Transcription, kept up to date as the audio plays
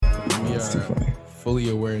That's too funny. fully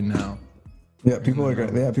aware now. Yeah, people are.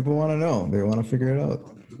 Yeah, people want to know. They want to figure it out.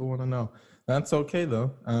 People want to know. That's okay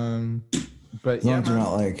though. But As long as you're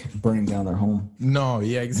not like burning down their home. No,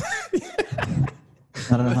 yeah, exactly.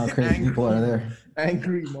 I don't know how crazy people are there.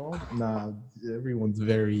 Angry mom? Nah, everyone's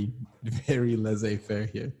very, very laissez-faire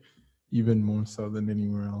here, even more so than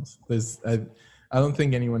anywhere else. I don't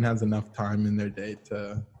think anyone has enough time in their day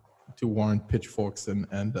to warrant pitchforks and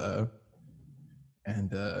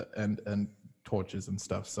torches and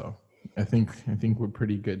stuff. So I think we're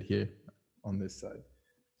pretty good here on this side.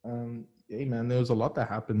 Hey man, there was a lot that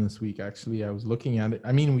happened this week. Actually, I was looking at it.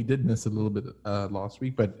 I mean, we did miss a little bit last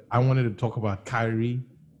week, but I wanted to talk about Kyrie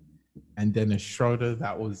and Dennis Schroeder.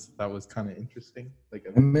 That was kind of interesting. Like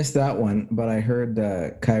I missed that one, but I heard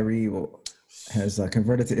Kyrie has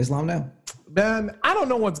converted to Islam now. Man, I don't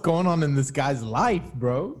know what's going on in this guy's life,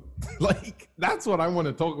 bro. Like that's what I want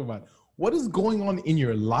to talk about. What is going on in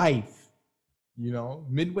your life? You know,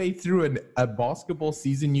 midway through a basketball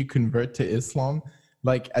season, you convert to Islam.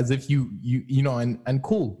 Like as if you know, and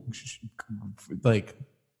cool, like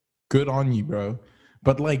good on you, bro.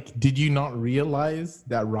 But like, did you not realize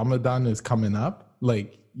that Ramadan is coming up?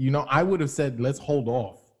 Like, you know, I would have said, let's hold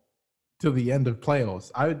off till the end of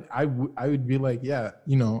playoffs. I would be like, yeah,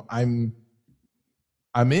 you know, I'm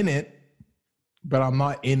in it, but I'm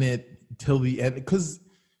not in it till the end because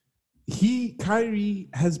Kyrie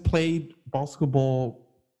has played basketball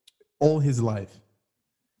all his life.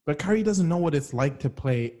 But Kyrie doesn't know what it's like to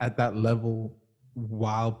play at that level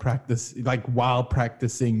while practicing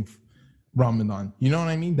Ramadan. You know what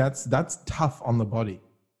I mean? That's tough on the body.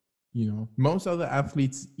 You know, most other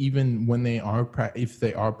athletes, even when if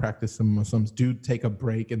they are practicing Muslims, do take a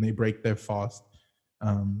break and they break their fast.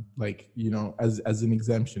 Like, you know, as an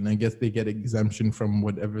exemption. I guess they get exemption from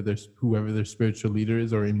whoever their spiritual leader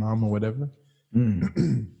is or imam or whatever.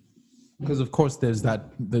 Because of course there's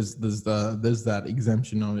that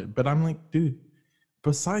exemption on it. But I'm like, dude,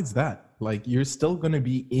 besides that, like you're still gonna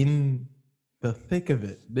be in the thick of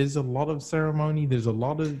it. There's a lot of ceremony, there's a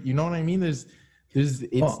lot of, you know what I mean?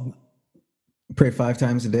 Pray 5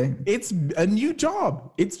 times a day. It's a new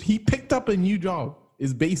job. He picked up a new job,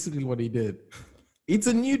 is basically what he did. It's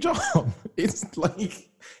a new job. It's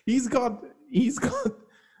like he's got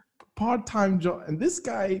part-time job, and this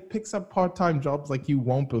guy picks up part-time jobs like you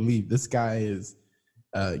won't believe. This guy is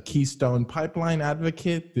a Keystone Pipeline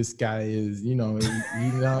advocate. This guy is, you know,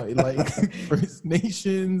 like First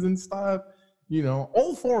Nations and stuff. You know,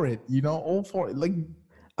 all for it. Like,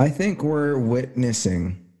 I think we're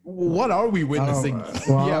witnessing. What are we witnessing?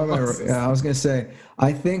 I was gonna say,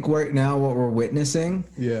 I think right now what we're witnessing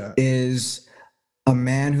is a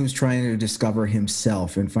man who's trying to discover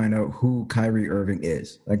himself and find out who Kyrie Irving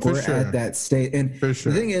is. Like we're at that state. And the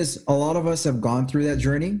thing is, a lot of us have gone through that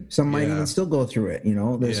journey. Some might even still go through it. You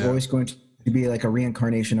know, there's always going to be like a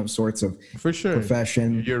reincarnation of sorts of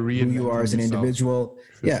profession, who you are as an individual.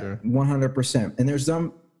 100%. And there's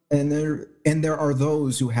some, and there are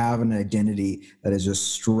those who have an identity that is just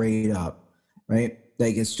straight up, right?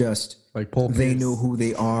 Like it's just like Paul they Pierce. know who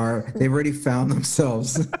they are. They've already found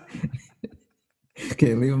themselves.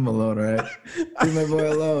 Okay, leave him alone, all right? Leave my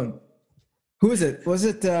boy alone. Who is it? Was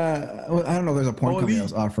it? I don't know. There's a porn company that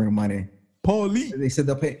was offering money. Paulie. They said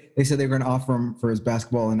they'll pay. They said they're going to offer him for his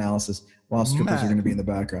basketball analysis while strippers are going to be in the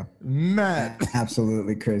background. Mad.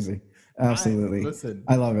 Absolutely crazy. Absolutely. Listen.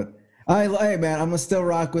 I love it. Hey man, I'm gonna still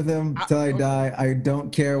rock with him till I die. I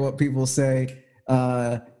don't care what people say.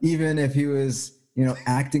 Even if he was, you know,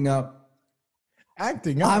 acting up. I'm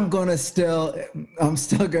still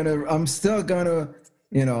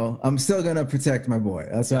gonna protect my boy.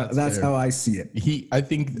 That's how I see it. I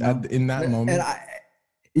think in that moment.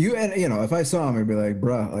 If I saw him, I'd be like,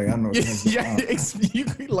 bro, like I don't know. You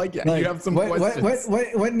have some questions.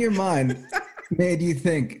 What in your mind made you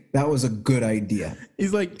think that was a good idea?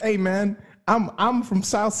 He's like, hey man, I'm from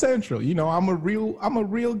South Central. You know, I'm a real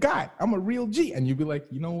guy. I'm a real G. And you'd be like,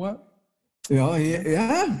 you know what? Oh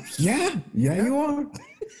yeah, you are.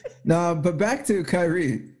 No, but back to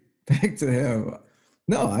Kyrie, back to him.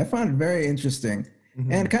 No, I found it very interesting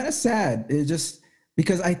and kind of sad. It just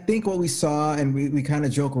because I think what we saw, and we kind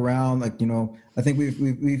of joke around, like, you know, I think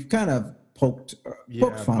we've kind of poked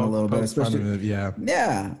fun a little bit, especially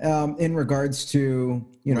in regards to,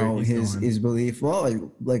 you know, his belief,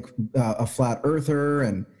 like a flat earther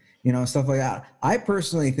and, you know, stuff like that. I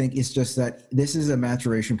personally think it's just that this is a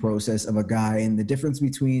maturation process of a guy, and the difference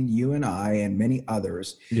between you and I and many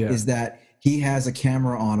others is that he has a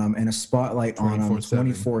camera on him and a spotlight on him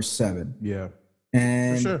 24/7. Yeah.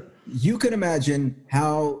 And you can imagine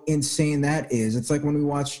how insane that is. It's like when we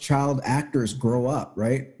watch child actors grow up,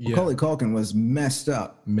 right? Yeah. Macaulay Culkin was messed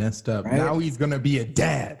up. Right? Now he's gonna be a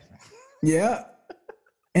dad. Yeah,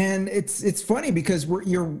 and it's funny because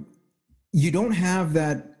you don't have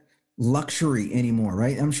that luxury anymore,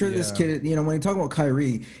 right? I'm sure this kid, when you talk about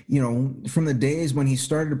Kyrie, from the days when he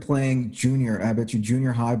started playing junior, I bet you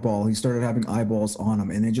junior high ball, he started having eyeballs on him,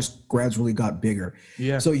 and it just gradually got bigger.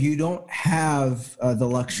 Yeah. So you don't have the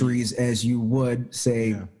luxuries as you would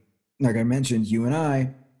say, like I mentioned, you and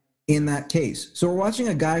I, in that case. So we're watching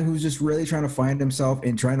a guy who's just really trying to find himself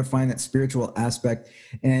and trying to find that spiritual aspect.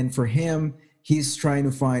 And for him, he's trying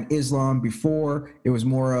to find Islam. Before it was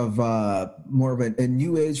more of a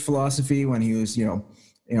new age philosophy when he was,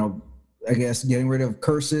 I guess getting rid of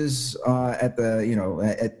curses at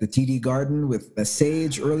the TD Garden with the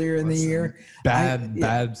sage earlier in the year.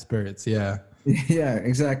 Bad spirits. Yeah. Yeah,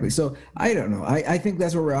 exactly. So I don't know. I think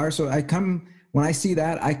that's where we are. So when I see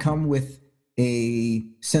that, I come with a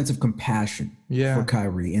sense of compassion for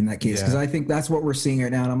Kyrie in that case. Because I think that's what we're seeing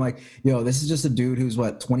right now. And I'm like, this is just a dude who's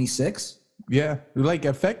 26? Yeah, like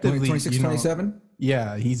effectively 26, 27.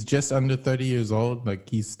 Yeah, he's just under 30 years old. Like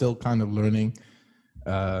he's still kind of learning.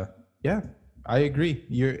 Yeah, I agree.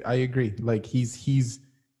 I agree. Like he's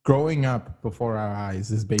growing up before our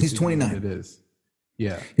eyes. Is basically he's 29. What it is.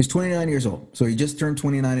 Yeah, he's 29 years old. So he just turned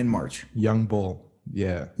 29 in March. Young bull.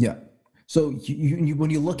 Yeah. Yeah. So you when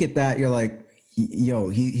you look at that, you're like,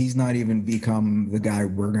 he's not even become the guy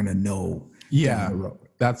we're gonna know. Yeah,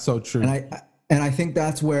 that's so true. And I think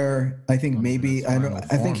that's where I think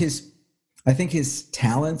his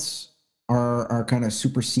talents are kind of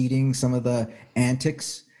superseding some of the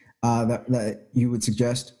antics that you would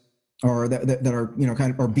suggest, or that are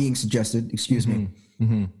kind of are being suggested. Excuse me.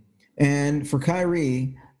 Mm-hmm. And for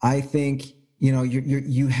Kyrie, I think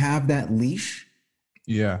you have that leash.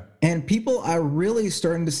 Yeah. And people are really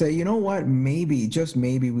starting to say, you know what, just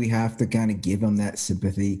maybe we have to kind of give him that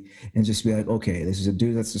sympathy and just be like, okay, this is a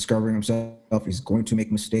dude that's discovering himself. He's going to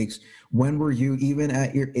make mistakes. When were you even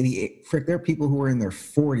at your 88? Frick, there are people who are in their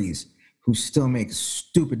 40s who still make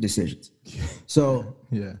stupid decisions. So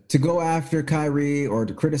to go after Kyrie or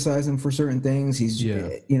to criticize him for certain things,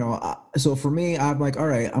 so for me, I'm like, all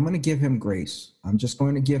right, I'm going to give him grace. I'm just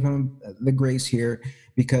going to give him the grace here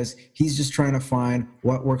because he's just trying to find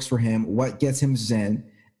what works for him, what gets him zen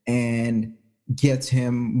and gets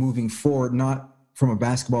him moving forward, not from a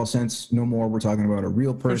basketball sense, no more. We're talking about a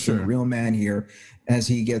real person, a real man here, as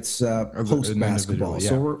he gets post basketball.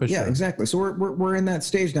 Exactly. So we're in that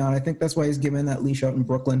stage now, and I think that's why he's given that leash out in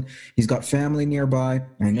Brooklyn. He's got family nearby.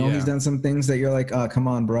 I know he's done some things that you're like, oh, come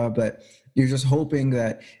on, bro, but you're just hoping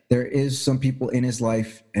that there is some people in his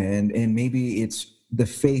life, and maybe it's the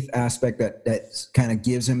faith aspect that kind of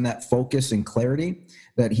gives him that focus and clarity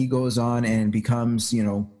that he goes on and becomes,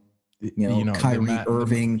 Kyrie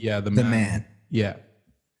Irving, the man. Yeah,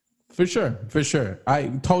 for sure. I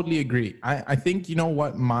totally agree. I think,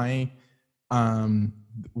 what my,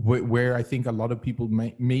 where I think a lot of people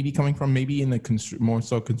may be coming from, maybe in a more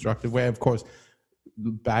so constructive way, of course,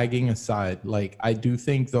 bagging aside, like I do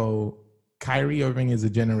think though, Kyrie Irving is a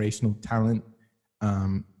generational talent,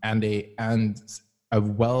 and a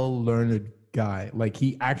well-learned guy. Like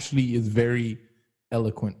he actually is very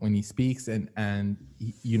eloquent when he speaks, and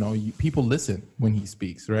people listen when he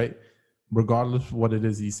speaks, right? Regardless of what it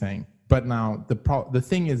is he's saying. But now the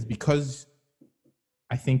thing is, because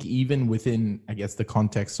I think even within, I guess, the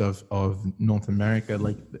context of North America,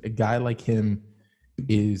 like a guy like him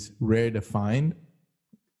is rare to find,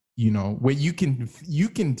 where you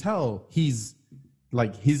can tell he's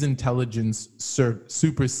like his intelligence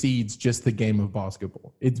supersedes just the game of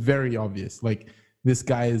basketball. It's very obvious. Like this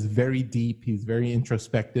guy is very deep. He's very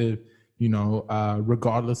introspective,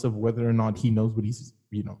 regardless of whether or not he knows what he's,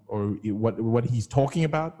 or what he's talking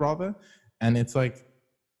about rather. And it's like,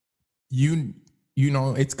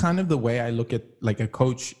 it's kind of the way I look at like a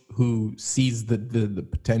coach who sees the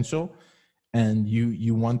potential, and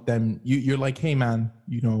you want them, you're like, hey man,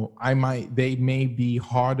 they may be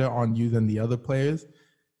harder on you than the other players,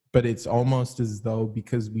 but it's almost as though,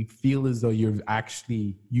 because we feel as though you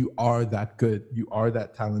are that good, you are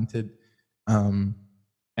that talented. And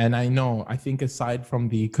I think aside from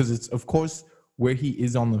because it's, of course, where he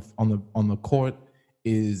is on the court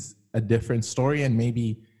is a different story, and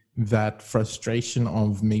maybe that frustration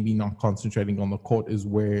of maybe not concentrating on the court is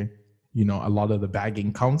where a lot of the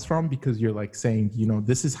bagging comes from, because you're like saying,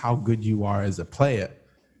 this is how good you are as a player.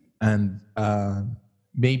 And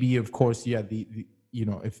maybe, of course,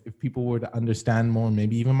 if people were to understand more,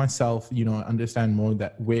 maybe even myself, understand more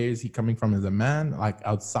that where is he coming from as a man, like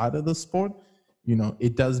outside of the sport, you know,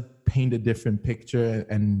 it does paint a different picture,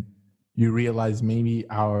 and you realize maybe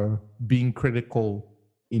our being critical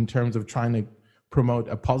in terms of trying to promote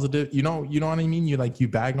a positive, you know what I mean? You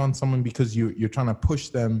bag on someone because you're trying to push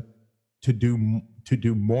them to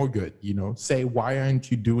do more good, you know, say, why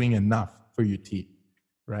aren't you doing enough for your team,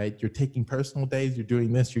 right? You're taking personal days, you're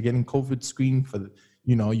doing this, you're getting COVID screened for the,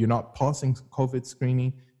 you know, you're not passing COVID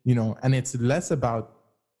screening, you know, and it's less about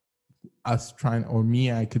us trying, or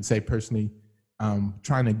me, I could say personally,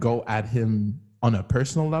 trying to go at him on a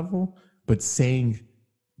personal level, but saying,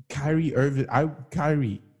 Kyrie Irving,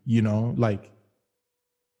 you know, like,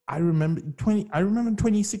 I remember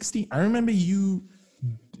 2016, I remember you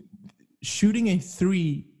shooting a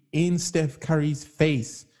 3 in Steph Curry's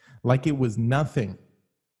face like it was nothing,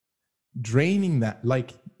 draining that,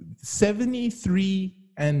 like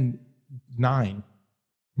 73-9,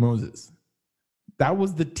 Moses. That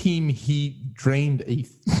was the team he drained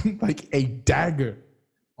like a dagger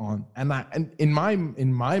on. And in my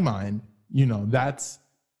mind, you know, that's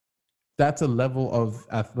a level of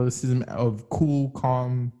athleticism, of cool,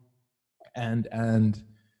 calm, and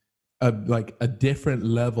like a different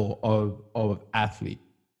level of athlete,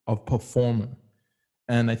 of performer.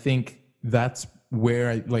 And I think that's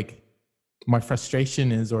where my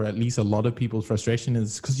frustration is, or at least a lot of people's frustration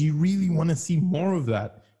is, because you really want to see more of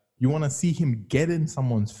that. You want to see him get in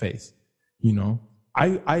someone's face, you know?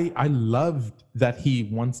 I loved that he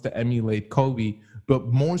wants to emulate Kobe, but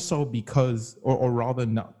more so because, or rather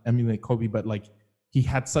not emulate Kobe, but like he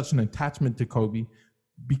had such an attachment to Kobe,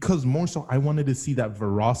 because more so I wanted to see that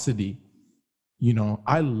veracity. You know,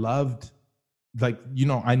 I loved, like, you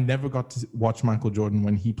know, I never got to watch Michael Jordan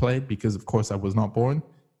when he played because, of course, I was not born.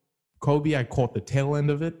 Kobe, I caught the tail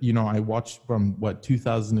end of it. You know, I watched from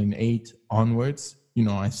 2008 onwards. You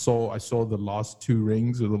know, I saw the last 2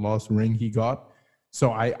 rings, or the last ring he got.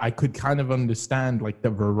 So I could kind of understand like the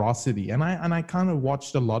veracity, and I kind of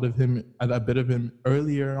watched a bit of him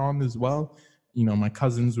earlier on as well. You know, my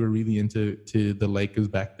cousins were really into the Lakers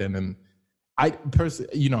back then, and at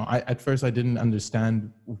first I didn't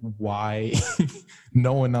understand why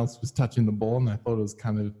no one else was touching the ball, and I thought it was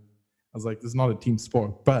I was like, this is not a team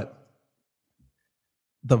sport, but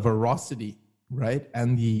the veracity, right,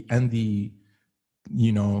 and the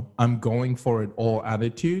you know, I'm going for it all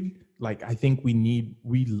attitude. Like, I think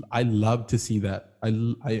I love to see that.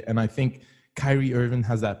 I think Kyrie Irving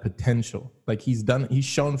has that potential. Like, he's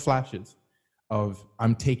shown flashes of,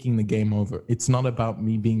 I'm taking the game over. It's not about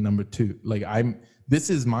me being number 2. Like, this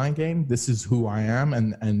is my game. This is who I am.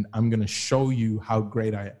 And I'm going to show you how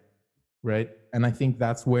great I am. Right. And I think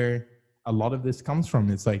that's where a lot of this comes from.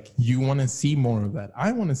 It's like, you want to see more of that.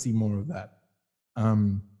 I want to see more of that.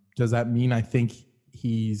 Does that mean I think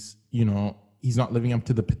he's not living up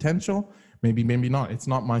to the potential? Maybe not. It's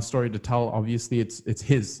not my story to tell. Obviously, it's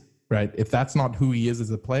his, right? If that's not who he is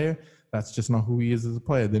as a player, that's just not who he is as a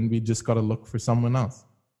player. Then we just got to look for someone else,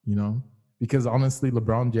 you know? Because honestly,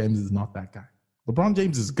 LeBron James is not that guy. LeBron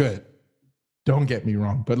James is good. Don't get me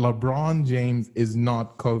wrong. But LeBron James is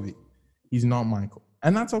not Kobe. He's not Michael.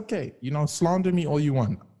 And that's okay. You know, slander me all you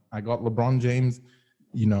want. I got LeBron James,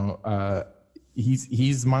 you know,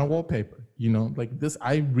 he's my wallpaper, you know, like this.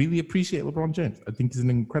 I really appreciate LeBron James. I think he's an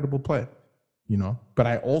incredible player, you know, but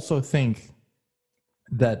I also think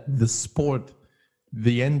that the sport,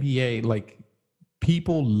 the NBA, like,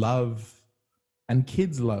 people love and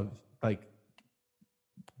kids love, like,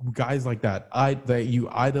 guys like that. You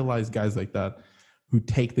idolize guys like that who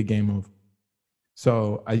take the game over.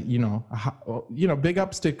 So big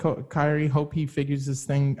ups to Kyrie. Hope he figures this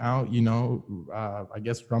thing out. You know, I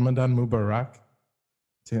guess Ramadan Mubarak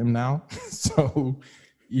to him now. So,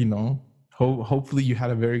 you know, hopefully you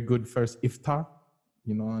had a very good first iftar.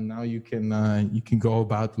 You know, and now you can go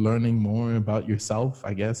about learning more about yourself,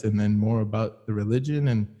 I guess, and then more about the religion,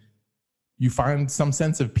 and you find some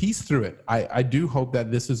sense of peace through it. I do hope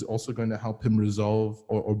that this is also going to help him resolve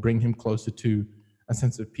or bring him closer to a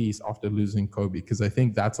sense of peace after losing Kobe, because I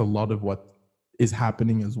think that's a lot of what is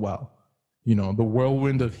happening as well. You know, the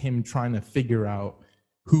whirlwind of him trying to figure out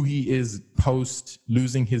who he is post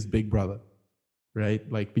losing his big brother, right?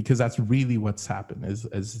 Like, because that's really what's happened,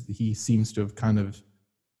 as he seems to have kind of,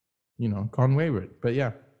 you know, gone wayward. But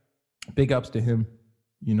yeah, big ups to him.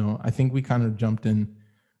 You know, I think we kind of jumped in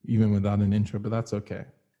even without an intro, but that's okay.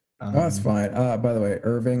 That's fine. By the way,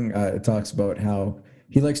 Irving talks about how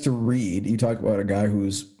he likes to read. You talk about a guy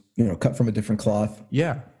who's, you know, cut from a different cloth.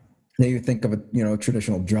 Yeah. Then you think of a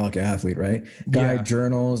traditional jock athlete, right? Guy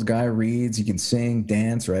journals, guy reads, he can sing,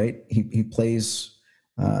 dance, right? He plays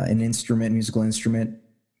an musical instrument.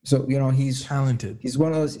 So, you know, he's talented. He's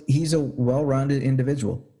one of those, he's a well-rounded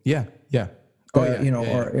individual. Yeah.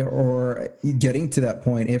 or getting to that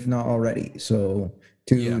point, if not already. So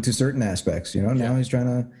to certain aspects, now he's trying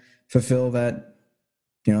to fulfill that,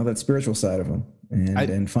 that spiritual side of him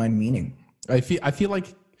and find meaning. I feel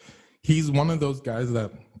like he's one of those guys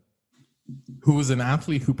who was an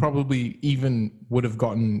athlete who probably even would have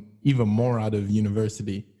gotten even more out of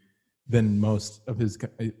university than most of his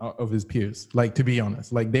peers. Like, to be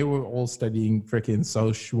honest, like they were all studying freaking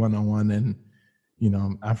Soc 101 and,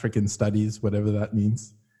 African studies, whatever that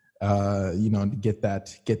means, to get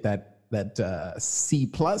that C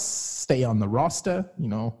plus, stay on the roster,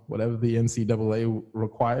 whatever the NCAA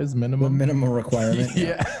requires, minimum. The minimum requirement.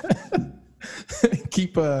 Yeah.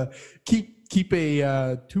 keep a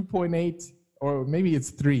 2.8, or maybe it's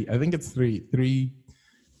 3. I think it's 3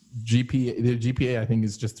 GPA. The GPA I think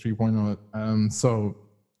is just 3.0. So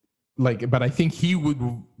but I think he would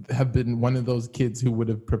have been one of those kids who would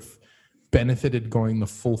have benefited going the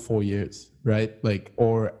full 4 years, right?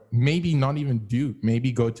 Or maybe not even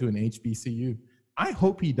maybe go to an HBCU. I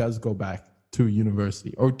hope he does go back to a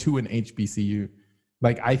university or to an HBCU.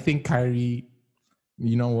 I think Kyrie,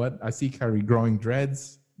 you know what? I see Kyrie growing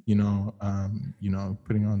dreads, putting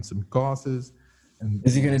on some glasses. And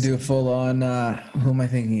is he going to do a full on, who am I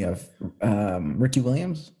thinking of? Ricky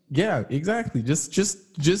Williams? Yeah, exactly.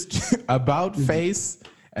 Just about face.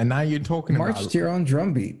 And now you're talking about march to your own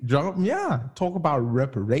drum beat. Talk about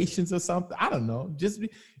reparations or something. I don't know. Just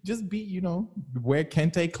be, wear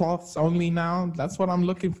kente cloths only now. That's what I'm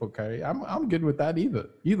looking for, Kyrie. I'm good with that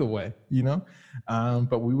either way,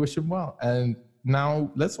 But we wish him well. And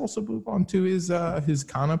now let's also move on to his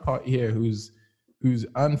counterpart here, who's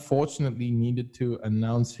unfortunately needed to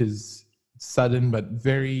announce his sudden but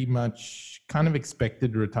very much kind of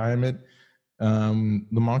expected retirement.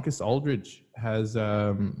 LaMarcus Aldridge has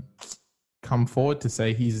come forward to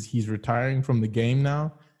say he's retiring from the game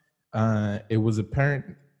now. It was apparent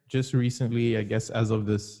just recently, I guess, as of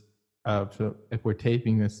this, if we're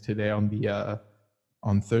taping this today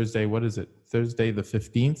on Thursday, what is it? Thursday the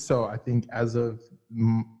 15th. So I think as of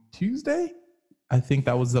Tuesday, I think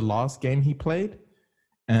that was the last game he played.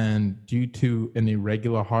 And due to an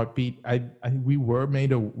irregular heartbeat, we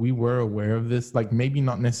were aware of this, maybe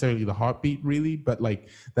not necessarily the heartbeat really, but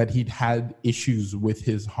that he'd had issues with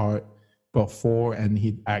his heart before, and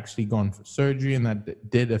he'd actually gone for surgery, and that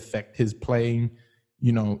did affect his playing,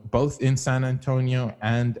 both in San Antonio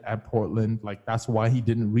and at Portland. That's why he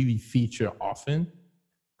didn't really feature often.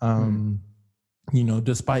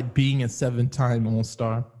 Despite being a 7-time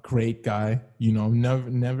All-Star, great guy,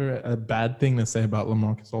 never a bad thing to say about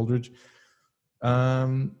LaMarcus Aldridge.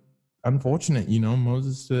 Unfortunate,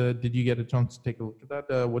 Moses, did you get a chance to take a look at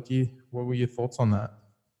that? What were your thoughts on that?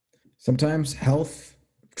 Sometimes health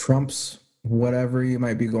trumps whatever you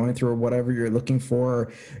might be going through or whatever you're looking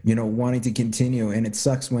for, wanting to continue. And it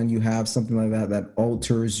sucks when you have something like that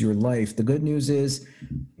alters your life. The good news is,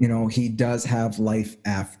 he does have life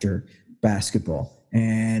after basketball,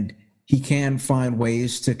 and he can find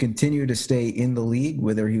ways to continue to stay in the league,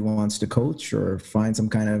 whether he wants to coach or find some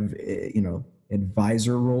kind of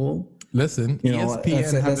advisor role. Listen,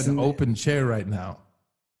 ESPN has an open chair right now,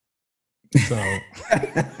 so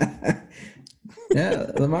yeah,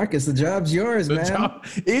 LaMarcus, the job's yours, man.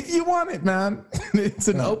 If you want it, man. It's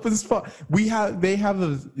an open spot. They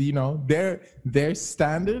have their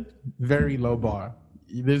standard very low bar.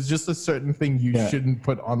 There's just a certain thing you shouldn't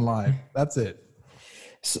put online. That's it.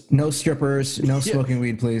 So, no strippers, no smoking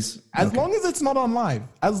weed, please. As long as it's not on live.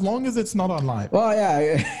 Well,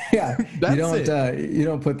 yeah. You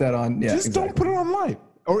don't put that on. Yeah, just don't put it on live.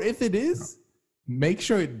 Or if it is, make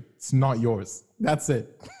sure it's not yours. That's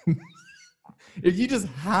it. If you just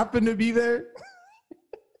happen to be there,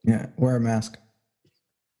 wear a mask.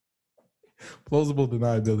 Plausible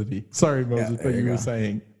deniability. Sorry, Moses, what you were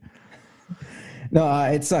saying. No,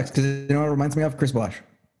 it sucks because it reminds me of Chris Bosh.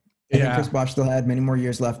 Chris Bosh still had many more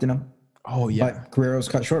years left in him. Oh yeah, but career was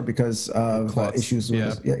cut short because of issues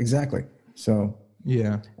with exactly. So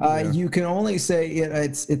you can only say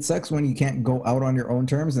it sucks when you can't go out on your own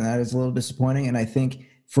terms, and that is a little disappointing. And I think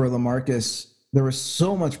for LaMarcus, there was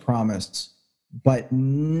so much promise, but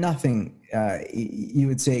nothing you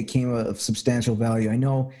would say came of substantial value. I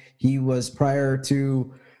know he was prior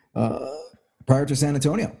to San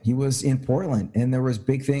Antonio, he was in Portland, and there was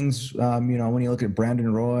big things. When you look at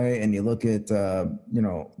Brandon Roy and you look at Brandon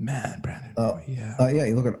Roy,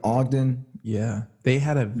 you look at Ogden. Yeah, they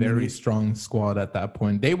had a very strong squad at that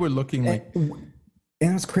point. They were looking and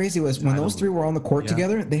what's crazy was when those three were on the court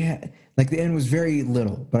together, they had the end was very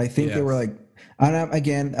little, but I think they were And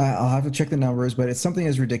again, I'll have to check the numbers, but it's something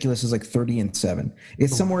as ridiculous as like 30-7.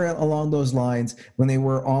 It's somewhere along those lines when they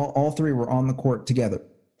were all three were on the court together.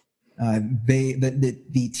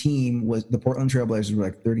 The team was the Portland Trailblazers were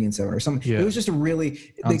like 30-7 or something. Yeah. It was just a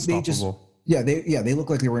really they just they looked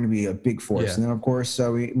like they were going to be a big force. Yeah. And then of course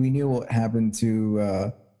we knew what happened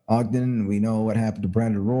to Ogden, and we know what happened to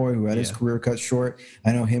Brandon Roy, who had his career cut short.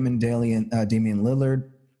 I know him and Damian Lillard,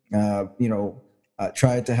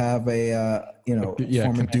 tried to have a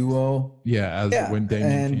form a duo. When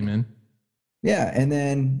Damian came in. Yeah, and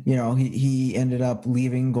then he ended up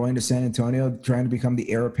leaving, going to San Antonio, trying to become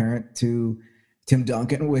the heir apparent to Tim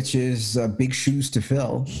Duncan, which is big shoes to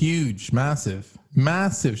fill. Huge, massive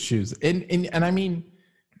shoes, and I mean,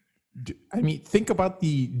 think about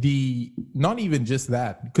the not even just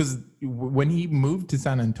that, because when he moved to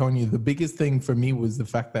San Antonio, the biggest thing for me was the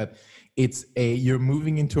fact that you're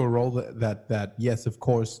moving into a role that yes, of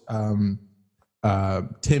course,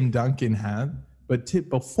 Tim Duncan had. But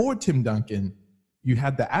before Tim Duncan, you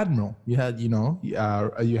had the Admiral. You had, you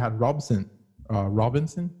had Robinson. David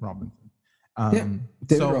Robinson,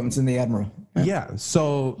 the Admiral. Yeah.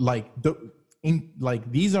 So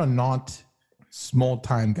these are not small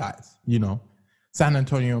time guys. San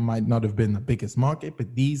Antonio might not have been the biggest market,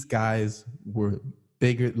 but these guys were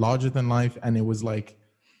bigger, larger than life, and it was like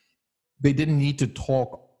they didn't need to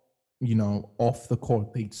talk, off the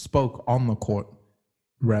court. They spoke on the court,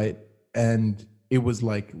 right? And it was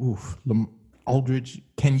like, oof, Aldridge,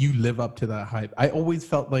 can you live up to that hype? I always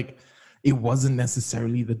felt like it wasn't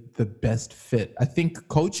necessarily the best fit. I think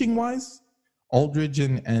coaching-wise, Aldridge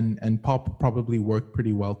and Pop probably worked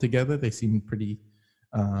pretty well together. They seemed pretty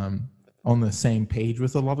on the same page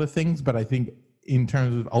with a lot of things. But I think in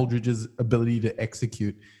terms of Aldridge's ability to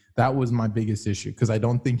execute, that was my biggest issue, because I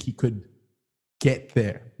don't think he could get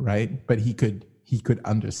there, right? But he could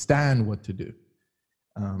understand what to do.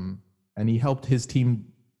 And he helped his team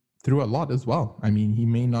through a lot as well. I mean, he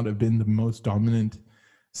may not have been the most dominant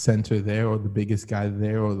center there or the biggest guy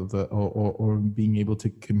there or being able to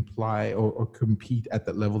comply or compete at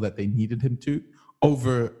the level that they needed him to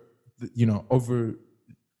over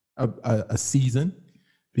a season,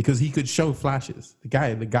 because he could show flashes. The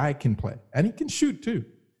guy can play, and he can shoot too.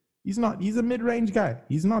 He's a mid-range guy.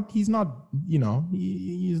 He's nothing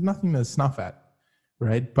to snuff at,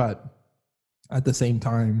 right? But at the same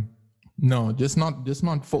time, no, just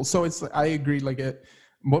not full. So it's, I agree.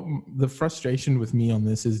 What the frustration with me on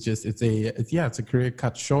this is just it's a career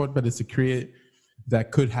cut short, but it's a career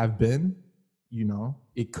that could have been,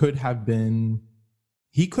 it could have been.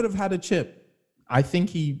 He could have had a chip. I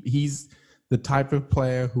think he's the type of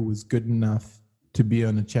player who was good enough to be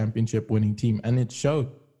on a championship winning team, and it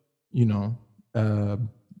showed.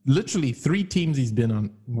 Literally 3 teams he's been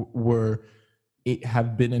on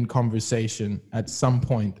have been in conversation at some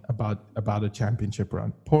point about a championship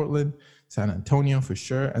run. Portland, San Antonio for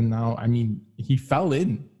sure, and now, I mean, he fell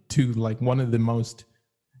into one of the most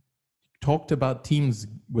talked about teams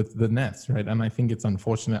with the Nets, right? And I think it's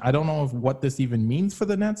unfortunate. I don't know what this even means for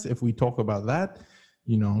the Nets if we talk about that,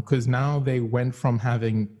 because now they went from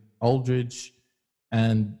having Aldridge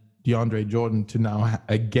and DeAndre Jordan to now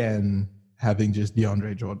again having just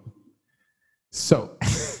DeAndre Jordan. So,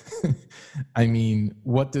 I mean,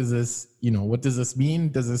 what does this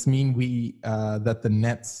mean? Does this mean that the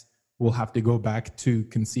Nets will have to go back to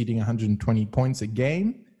conceding 120 points a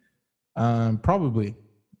game? Probably.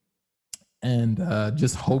 And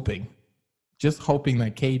just hoping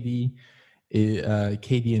that KD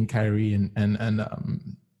and Kyrie and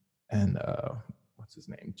what's his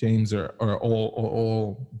name, James are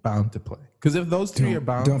all bound to play. Because if those three are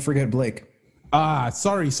bound, don't forget Blake.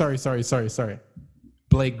 Sorry.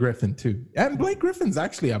 Blake Griffin too, and Blake Griffin's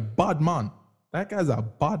actually a bad man. That guy's a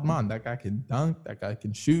bad man. That guy can dunk. That guy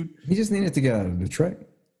can shoot. He just needed to get out of Detroit.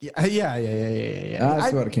 Yeah.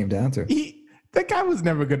 That's what it came down to. That guy was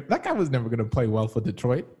never gonna play well for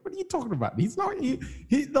Detroit. What are you talking about? He's not. He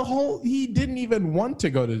didn't even want to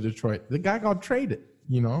go to Detroit. The guy got traded.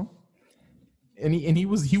 And he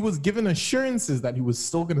was given assurances that he was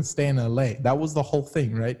still gonna stay in LA. That was the whole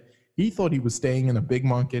thing, right? He thought he was staying in a big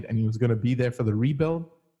market and he was gonna be there for the rebuild.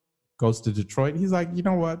 Goes to Detroit. He's like, you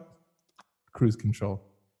know what? Cruise control.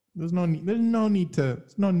 There's no need to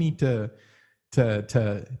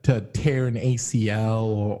tear an ACL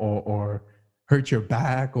or hurt your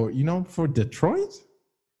back, or for Detroit.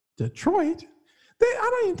 I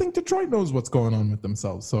don't even think Detroit knows what's going on with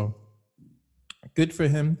themselves. So good for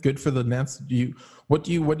him. Good for the Nets. What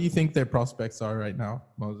do you think their prospects are right now,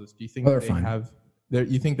 Moses? Do you think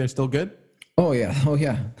you think they're still good? Oh yeah. Look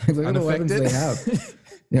at the weapons they have.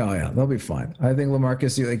 Yeah, they'll be fine. I think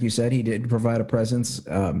LaMarcus, like you said, he did provide a presence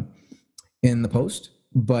in the post,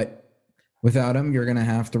 but without him, you're going to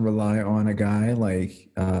have to rely on a guy like,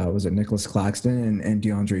 was it Nicholas Claxton and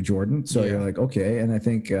DeAndre Jordan? So you're like, okay. And I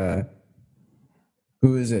think,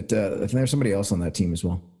 who is it? I think there's somebody else on that team as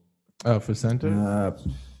well. For center?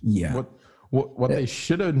 Yeah. What they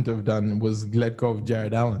shouldn't have done was let go of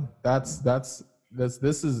Jared Allen.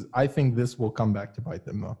 This is, I think this will come back to bite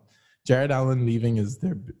them though. Jared Allen leaving is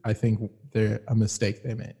a mistake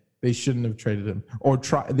they made. They shouldn't have traded him, or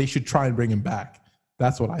they should try and bring him back.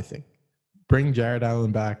 That's what I think. Bring Jared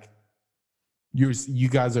Allen back. You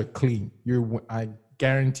guys are clean. I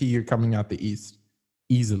guarantee you're coming out the East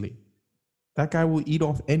easily. That guy will eat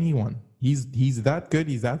off anyone. He's that good.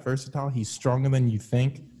 He's that versatile. He's stronger than you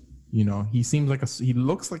think. You know, he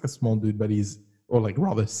looks like a small dude, but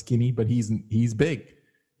rather skinny, but he's big.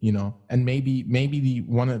 You know, and maybe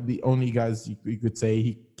one of the only guys you could say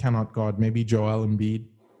he cannot guard, maybe Joel Embiid.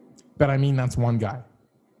 But I mean, that's one guy.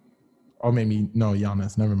 Or maybe, no,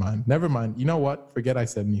 Giannis. Never mind. You know what? Forget I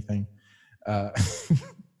said anything. But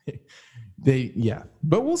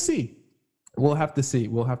we'll see. We'll have to see.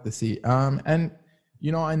 And,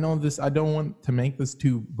 you know, I know this, I don't want to make this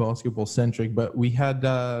too basketball centric, but we had,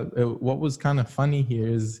 what was kind of funny here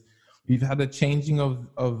is, we've had a changing of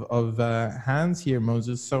hands here,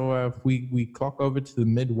 Moses. So if we clock over to the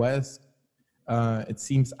Midwest, it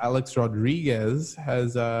seems Alex Rodriguez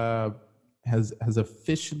has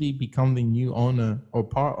officially become the new owner or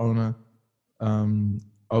part owner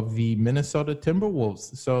of the Minnesota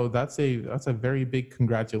Timberwolves. So that's a very big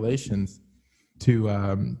congratulations to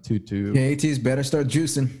AT's better start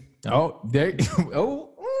juicing.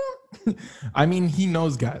 I mean, he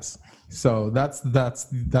knows guys. So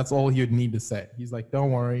that's all you'd need to say. He's like,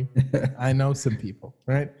 don't worry, I know some people,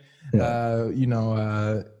 right? Yeah.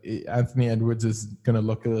 Anthony Edwards is gonna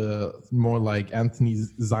look more like Anthony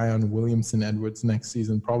Zion Williamson Edwards next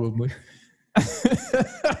season, probably.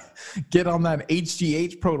 Get on that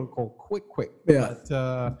HGH protocol, quick. Yeah.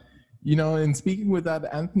 But, and speaking with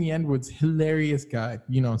that, Anthony Edwards, hilarious guy.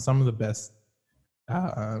 You know, some of the best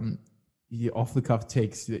off the cuff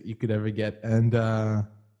takes that you could ever get, and.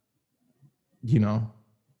 When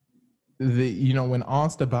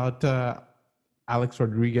asked about Alex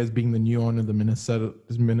Rodriguez being the new owner of the Minnesota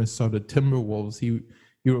Timberwolves, he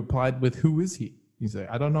replied with, "Who is he?" He said,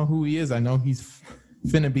 "I don't know who he is. I know he's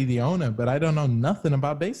finna be the owner, but I don't know nothing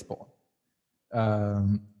about baseball."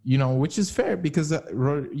 Which is fair because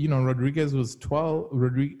Rodriguez was 12.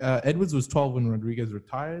 Edwards was 12 when Rodriguez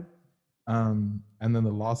retired, and then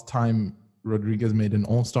the last time Rodriguez made an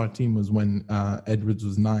All-Star team was when Edwards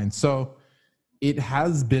was 9. So. It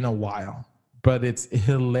has been a while, but it's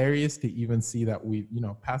hilarious to even see that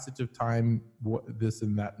passage of time, this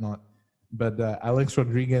and that, not. But Alex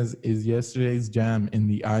Rodriguez is yesterday's jam in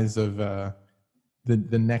the eyes of the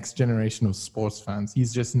next generation of sports fans.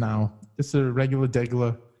 He's just a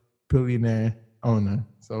regular billionaire owner.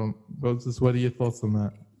 So, Moses, what are your thoughts on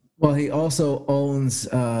that? Well, he also owns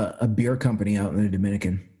a beer company out in the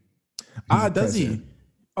Dominican. Does he?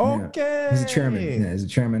 Okay. Yeah. He's a chairman. Yeah, he's a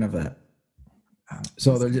chairman of that. I'm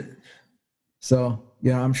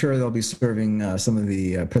sure they'll be serving some of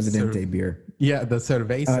the Presidente beer. Yeah, the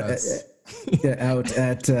cervezas. Out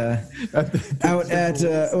at the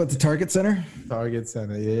Target Center. Target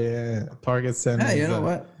Center, yeah. Target Center. Hey, you know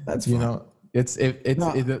what? That's fine. The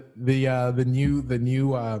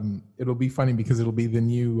new. It'll be funny because it'll be the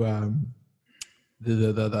new.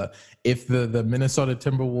 If the Minnesota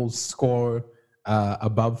Timberwolves score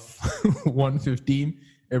above 115.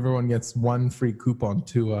 Everyone gets one free coupon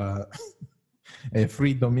to a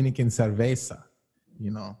free Dominican cerveza,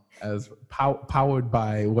 as powered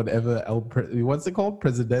by whatever what's it called?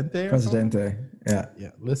 Presidente. Yeah.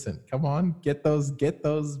 Yeah. Listen, come on, get those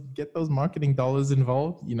marketing dollars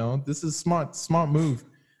involved. This is smart move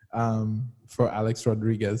for Alex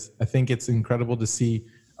Rodriguez. I think it's incredible to see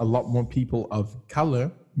a lot more people of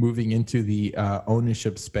color moving into the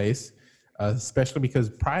ownership space, especially because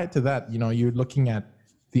prior to that, you're looking at.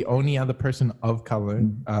 The only other person of color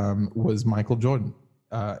was Michael Jordan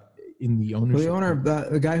in the ownership. The owner,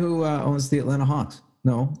 the guy who owns the Atlanta Hawks.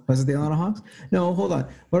 No, was it the Atlanta Hawks? No, hold on.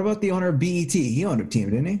 What about the owner of BET? He owned a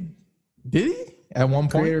team, didn't he? Did he? At one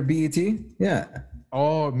point? Creator of BET? Yeah.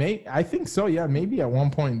 Oh, I think so, yeah. Maybe at one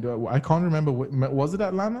point. I can't remember. Was it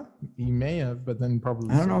Atlanta? He may have, but then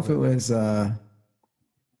probably. I don't know if it was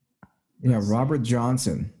Robert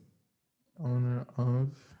Johnson. Owner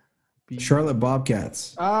of... Charlotte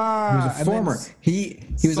Bobcats. He was a former. He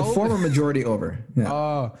was a former majority owner. Yeah.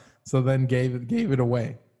 Oh, so then gave it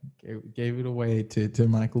away. Gave it away to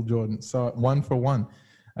Michael Jordan. So 1 for 1.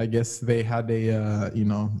 I guess they had a,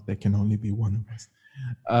 there can only be one of us.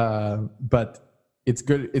 But it's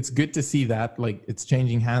good. It's good to see that, like, it's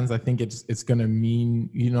changing hands. I think it's going to mean,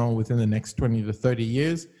 within the next 20 to 30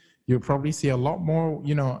 years, you'll probably see a lot more,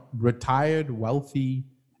 retired, wealthy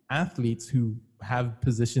athletes who have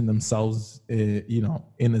positioned themselves,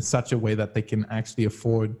 in such a way that they can actually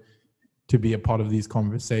afford to be a part of these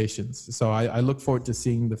conversations. So I look forward to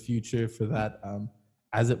seeing the future for that,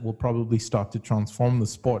 as it will probably start to transform the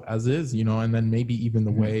sport as is, and then maybe even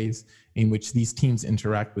the ways in which these teams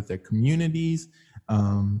interact with their communities,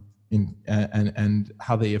 and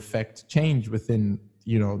how they affect change within,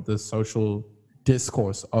 the social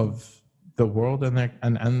discourse of the world and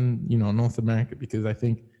North America, because I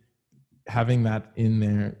think having that in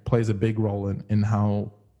there plays a big role in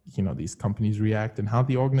how these companies react and how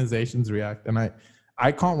the organizations react. And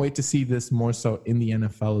I can't wait to see this more so in the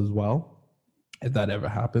NFL as well, if that ever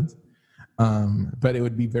happens. But it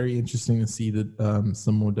would be very interesting to see that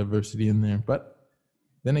some more diversity in there. But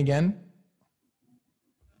then again,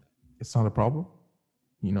 it's not a problem.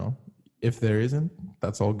 If there isn't,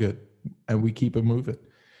 that's all good, and we keep it moving.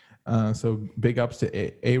 So big ups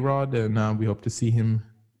to A-Rod, and we hope to see him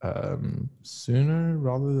sooner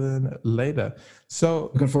rather than later. So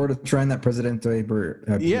looking forward to trying that Presidente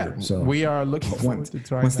beer. So we are looking forward to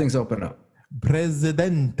trying once things open up.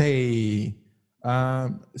 Presidente.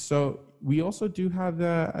 So we also do have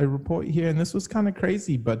a report here, and this was kind of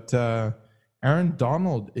crazy, but Aaron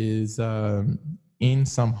Donald is in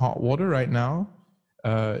some hot water right now,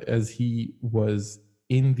 as he was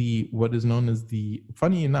in what is known as the,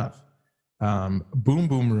 funny enough, Boom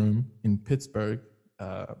Boom Room in Pittsburgh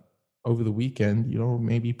over the weekend,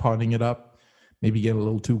 maybe partying it up, maybe getting a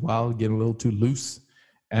little too wild, getting a little too loose.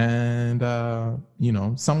 And,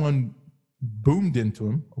 someone bumped into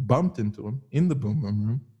him in the Boom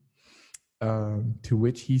Boom Room, to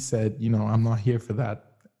which he said, I'm not here for that.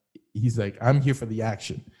 He's like, I'm here for the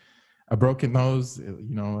action. A broken nose,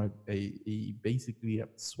 a basically a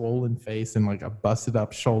swollen face and like a busted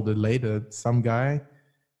up shoulder later. Some guy,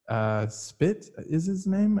 Spit is his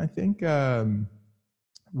name, I think,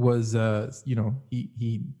 was,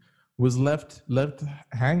 he was left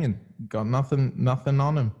hanging, got nothing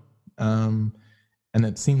on him. And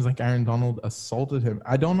it seems like Aaron Donald assaulted him.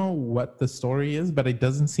 I don't know what the story is, but it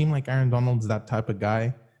doesn't seem like Aaron Donald's that type of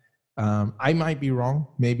guy. I might be wrong.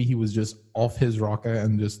 Maybe he was just off his rocker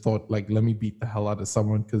and just thought, like, let me beat the hell out of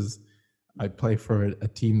someone because I play for a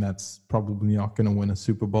team that's probably not going to win a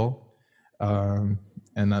Super Bowl. And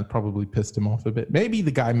that probably pissed him off a bit. Maybe the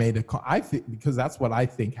guy made a call. I think, because that's what I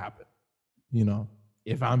think happened.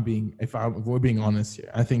 If we're being honest here,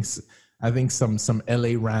 I think some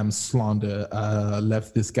LA Rams slander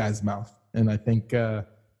left this guy's mouth, and I think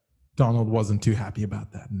Donald wasn't too happy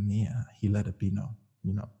about that, and he let it be known.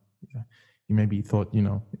 He maybe thought,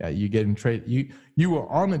 you getting traded. You were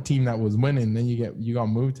on a team that was winning, then you got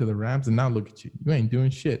moved to the Rams, and now look at you. You ain't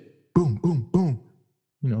doing shit. Boom, boom, boom.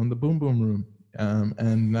 In the Boom Boom Room,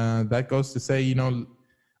 and that goes to say,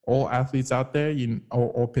 all athletes out there,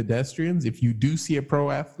 or pedestrians, if you do see a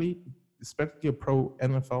pro athlete, especially a pro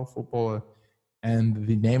NFL footballer, and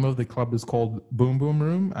the name of the club is called Boom Boom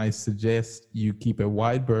Room, I suggest you keep a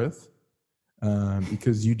wide berth,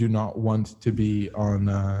 because you do not want to be on,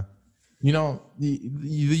 the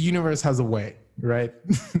universe has a way, right?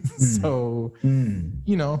 So,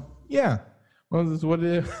 yeah. Well, what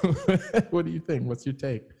do you think? What's your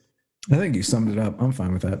take? I think you summed it up. I'm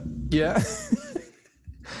fine with that. Yeah.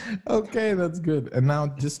 Okay, that's good. And now,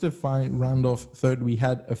 just to round off third, we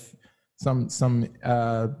had some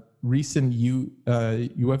recent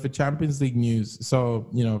UEFA Champions League news. So,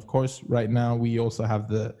 of course, right now we also have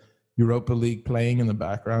the Europa League playing in the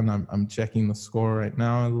background. I'm checking the score right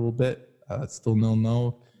now a little bit. It's still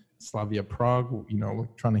 0-0. Slavia Prague, we're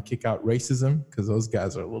trying to kick out racism because those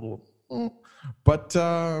guys are a little... But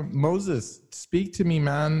Moses, speak to me,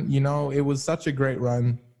 man. It was such a great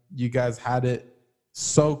run. You guys had it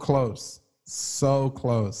so close.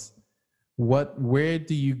 Where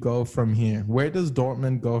do you go from here? Where does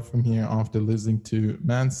Dortmund go from here after losing to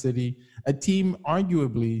Man City, a team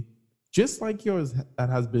arguably just like yours that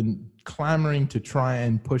has been clamoring to try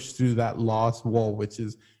and push through that last wall, which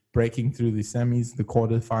is breaking through the semis, the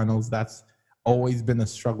quarterfinals? That's always been a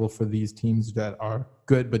struggle for these teams that are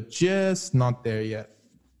good, but just not there yet.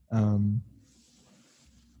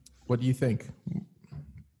 What do you think?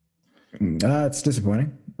 It's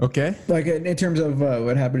disappointing. Okay. Like in terms of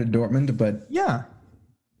what happened to Dortmund, but yeah,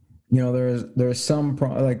 there's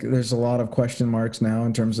there's a lot of question marks now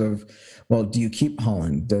in terms of, well, do you keep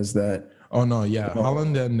Haaland? Does that Oh no, yeah,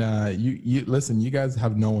 Haaland and you listen. You guys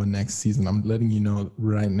have no one next season. I'm letting you know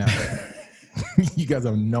right now. You guys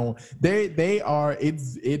have no. They are.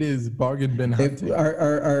 It is bargain bin hunting. If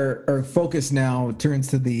our focus now turns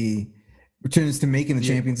to making the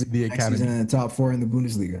Champions League next season in the top 4 in the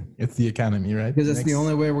Bundesliga. It's the academy, right? Because that's the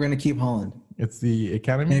only way we're going to keep Haaland. It's the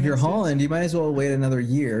academy. And if you're Haaland, you might as well wait another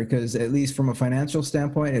year because at least from a financial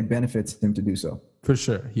standpoint, it benefits him to do so. For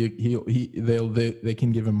sure, they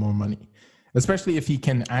can give him more money, especially if he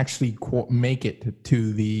can actually make it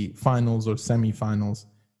to the finals or semifinals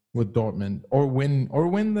with Dortmund, or win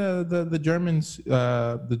the German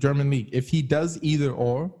league. If he does either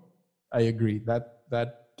or, I agree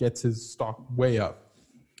that gets his stock way up.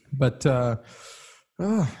 But I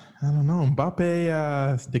don't know.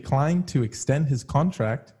 Mbappe declined to extend his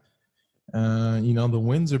contract. The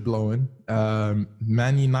winds are blowing.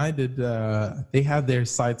 Man United, they have their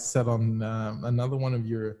sights set on another one of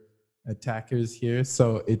your attackers here.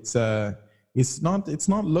 So it's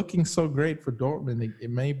not looking so great for Dortmund. It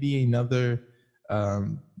may be another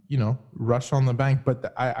rush on the bank.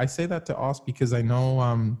 But I say that to us because I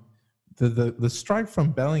know the strike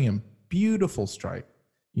from Bellingham, beautiful strike,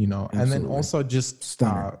 Absolutely. And then also just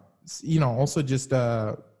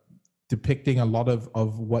depicting a lot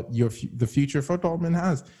of what the future for Dortmund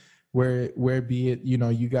has, where be it,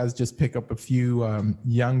 you guys just pick up a few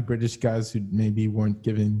young British guys who maybe weren't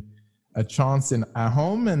given a chance at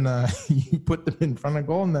home, and you put them in front of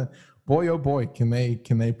goal, and then boy oh boy can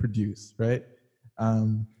they produce, right?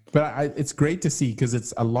 But it's great to see because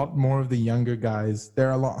it's a lot more of the younger guys.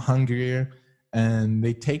 They're a lot hungrier, and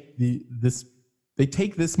they take this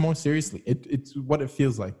more seriously. It's what it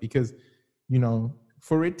feels like because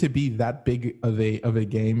for it to be that big of a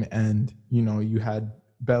game, and you had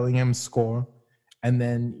Bellingham score, and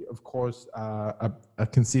then of course a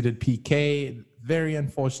conceded PK, very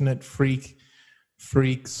unfortunate freak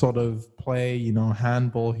sort of play,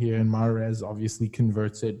 handball here, and Mahrez obviously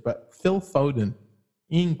converts it, but Phil Foden,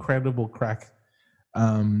 incredible crack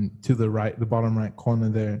to the bottom right corner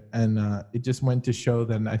there, and it just went to show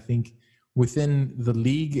that I think within the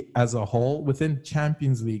league as a whole, within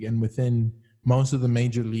Champions League and within most of the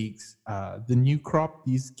major leagues, the new crop,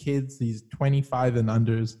 these kids, these 25 and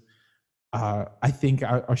unders, I think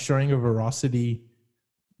are showing a veracity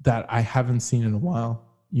that I haven't seen in a while,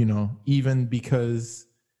 even because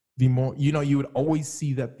the more, you would always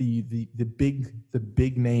see that the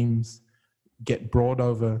big names get brought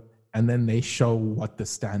over and then they show what the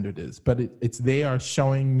standard is. But they are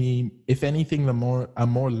showing me, if anything, a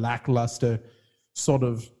more lackluster sort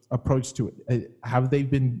of approach to it. Have they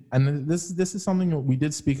been, and this is something that we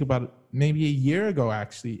did speak about maybe a year ago,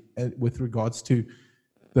 actually, with regards to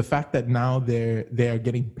the fact that now they are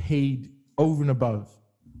getting paid over and above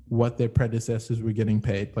what their predecessors were getting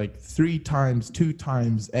paid, like 3 times, 2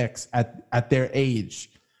 times X at their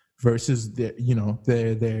age, versus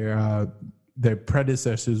their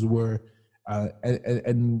predecessors were,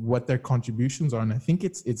 and what their contributions are. And I think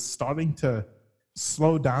it's starting to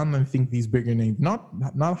slow down. I think these bigger names, not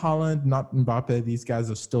Haaland, not Mbappe, these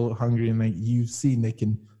guys are still hungry, and you've seen they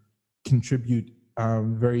can contribute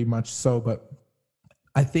very much so. But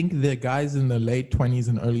I think the guys in the late 20s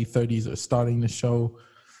and early 30s are starting to show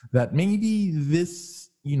that maybe this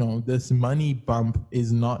money bump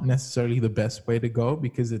is not necessarily the best way to go,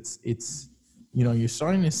 because it's you're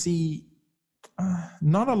starting to see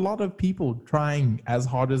not a lot of people trying as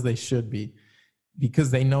hard as they should be, because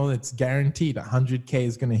they know it's guaranteed 100K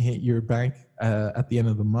is going to hit your bank at the end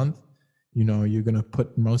of the month. You're going to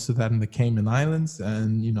put most of that in the Cayman Islands,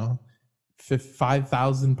 and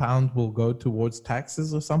 £5,000 will go towards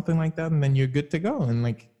taxes or something like that, and then you're good to go. And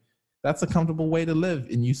that's a comfortable way to live.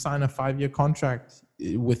 And you sign a 5-year contract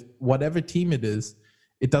with whatever team it is.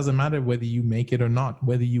 It doesn't matter whether you make it or not,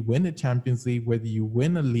 whether you win a Champions League, whether you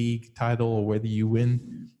win a league title, or whether you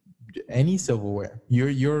win any silverware.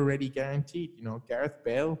 You're already guaranteed. Gareth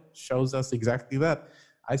Bale shows us exactly that.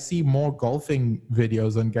 I see more golfing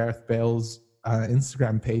videos on Gareth Bale's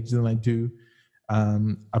Instagram page than I do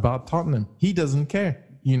about Tottenham. He doesn't care.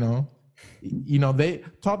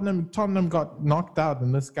 Tottenham got knocked out,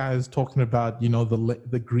 and this guy is talking about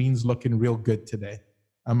the greens looking real good today.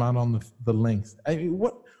 I'm out on the links. I mean,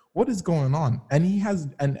 what is going on? And he has,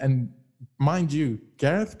 and mind you,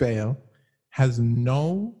 Gareth Bale has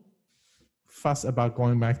no fuss about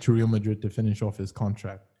going back to Real Madrid to finish off his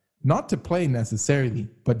contract. Not to play necessarily,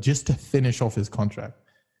 but just to finish off his contract.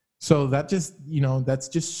 So that just, that's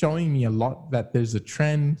just showing me a lot that there's a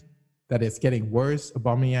trend, that it's getting worse.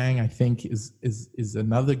 Aubameyang, I think, is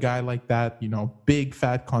another guy like that, big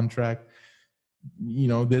fat contract.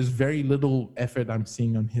 There's very little effort I'm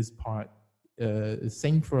seeing on his part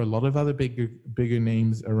same for a lot of other bigger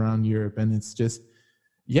names around Europe, and it's just,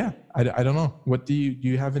 yeah, I don't know. What do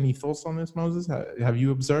you have any thoughts on this, Moses? Have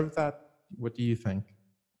you observed that? What do you think?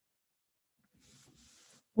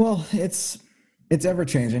 Well, it's ever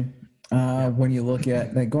changing. When you look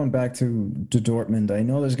at, like, going back to Dortmund, I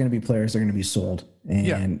know there's going to be players that are going to be sold,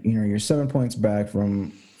 and you're 7 points back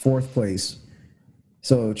from fourth place,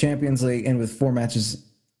 so Champions League, and with 4 matches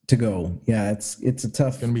to go. Yeah, it's a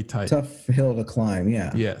tough hill to climb.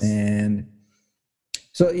 Yeah. Yes. And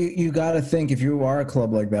so you got to think, if you are a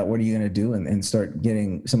club like that, what are you going to do and start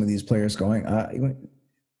getting some of these players going?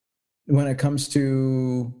 When it comes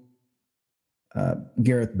to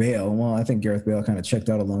Gareth Bale, well, I think Gareth Bale kind of checked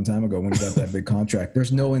out a long time ago when he got that big contract.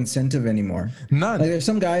 There's no incentive anymore. None. Like, there's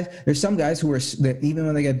some guys who are, that even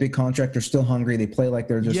when they get a big contract, they're still hungry. They play like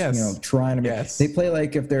they're just trying to be. Yes. They play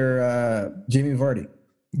like if they're Jamie Vardy.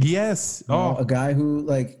 Yes. A guy who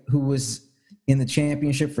was in the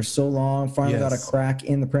Championship for so long, finally got a crack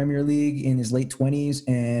in the Premier League in his late 20s,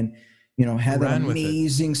 and had an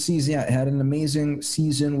amazing season. Yeah, had an amazing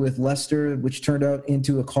season with Leicester, which turned out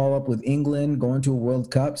into a call up with England, going to a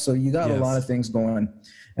World Cup. So you got a lot of things going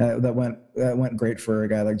that went great for a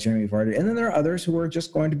guy like Jamie Vardy. And then there are others who are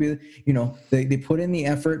just going to be, they put in the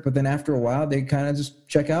effort, but then after a while they kind of just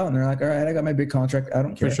check out and they're like, all right, I got my big contract, I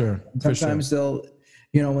don't care. For sure. Sometimes they'll,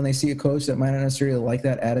 when they see a coach that might not necessarily like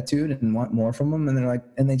that attitude and want more from them, and they're like,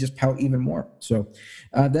 and they just pout even more. So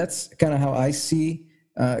that's kind of how I see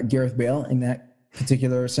Gareth Bale in that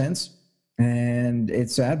particular sense. And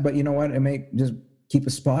it's sad, but you know what? It may just keep a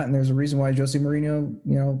spot, and there's a reason why Jose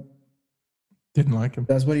Mourinho, didn't like him.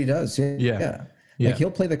 Does what he does. Yeah. Like,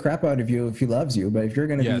 he'll play the crap out of you if he loves you, but if you're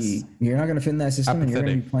going to be, you're not going to fit in that system, apathetic, and you're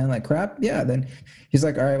going to be playing like crap, then he's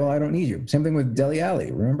like, all right, well, I don't need you. Same thing with Dele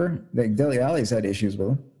Alli. Remember? Like, Dele Alli's had issues with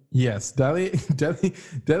him. Yes, Dele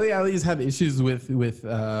Alli's had issues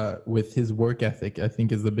with his work ethic, I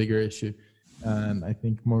think, is the bigger issue. And I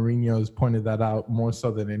think Mourinho's pointed that out more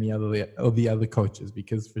so than any other of the other coaches,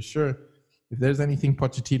 because for sure, if there's anything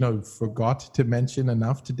Pochettino forgot to mention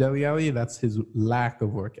enough to Dele Alli, that's his lack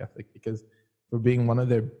of work ethic, because for being one of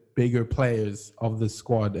their bigger players of the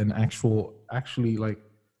squad and actually like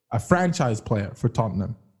a franchise player for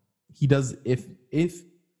Tottenham, he does, if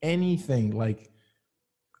anything, like,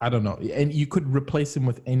 I don't know, and you could replace him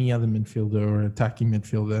with any other midfielder or attacking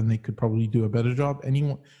midfielder, and they could probably do a better job.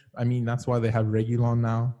 That's why they have Reguilon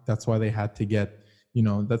now. That's why they had to get,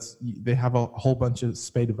 they have a whole bunch of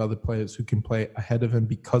spade of other players who can play ahead of him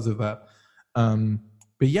because of that.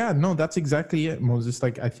 But yeah, no, that's exactly it, Moses.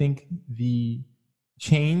 Like, I think the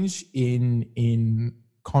change in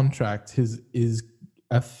contract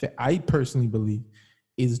I personally believe,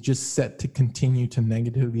 is just set to continue to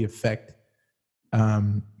negatively affect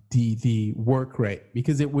the work rate,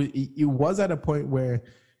 because it was at a point where,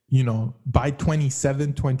 by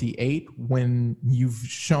 27, 28, when you've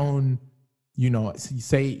shown,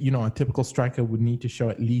 say, a typical striker would need to show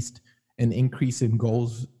at least an increase in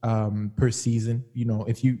goals per season.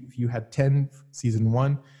 If you had 10 season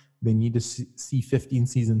 1, they need to see 15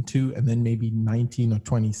 season 2, and then maybe 19 or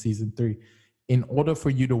 20 season 3, in order for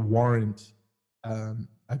you to warrant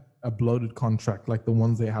a bloated contract like the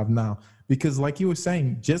ones they have now. Because like you were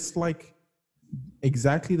saying, just like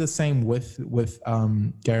exactly the same with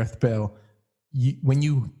Gareth Bale, when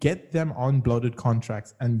you get them on bloated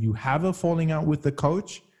contracts and you have a falling out with the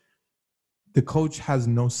coach has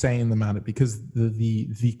no say in the matter, because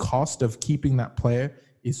the cost of keeping that player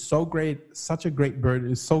is so great, such a great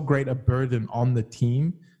burden, is so great a burden on the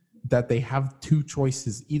team, that they have two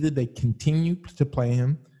choices. Either they continue to play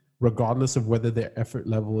him regardless of whether their effort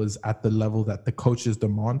level is at the level that the coach is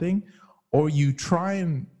demanding, or you try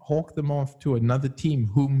and hawk them off to another team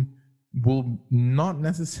whom will not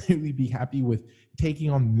necessarily be happy with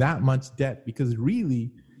taking on that much debt. Because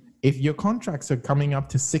really, if your contracts are coming up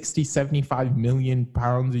to 60, 75 million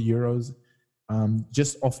pounds or euros,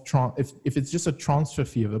 just off if it's just a transfer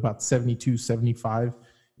fee of about 72, 75,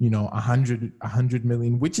 100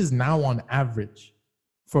 million, which is now on average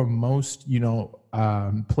for most,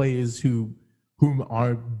 players whom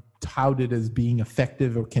are touted as being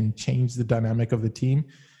effective or can change the dynamic of the team,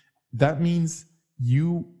 that means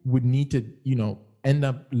you would need to, end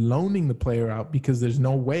up loaning the player out, because there's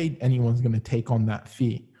no way anyone's going to take on that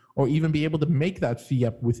fee or even be able to make that fee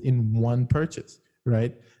up within one purchase,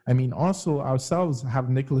 right? I mean, also ourselves have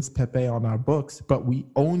Nicolas Pepe on our books, but we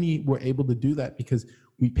only were able to do that because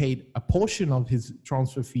we paid a portion of his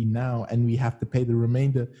transfer fee now, and we have to pay the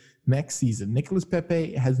remainder next season. Nicolas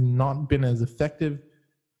Pepe has not been as effective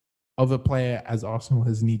of a player as Arsenal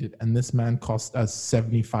has needed, and this man cost us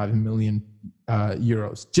 75 million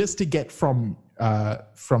euros just to get from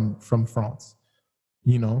France.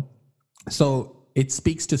 You know, so it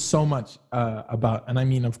speaks to so much about, and I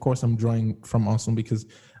mean, of course, I'm drawing from Arsenal because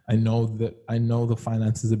I know the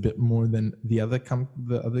finances a bit more than the other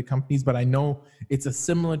companies, but I know it's a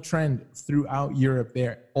similar trend throughout Europe.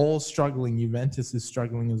 They're all struggling. Juventus is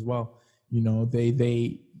struggling as well. You know,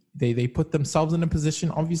 they put themselves in a position,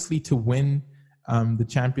 obviously, to win the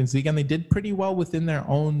Champions League, and they did pretty well within their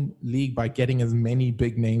own league by getting as many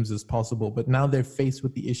big names as possible. But now they're faced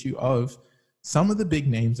with the issue of some of the big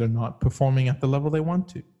names are not performing at the level they want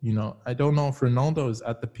to. You know, I don't know if Ronaldo is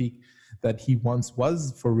at the peak that he once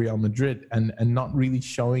was for Real Madrid and not really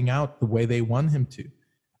showing out the way they want him to.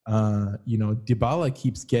 You know, Dybala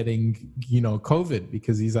keeps getting, you know, COVID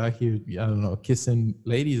because he's out here, I don't know, kissing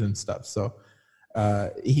ladies and stuff. So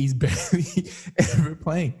he's barely ever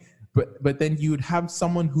playing. But then you would have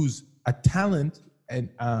someone who's a talent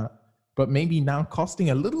and but maybe now costing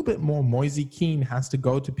a little bit more. Moise Kean has to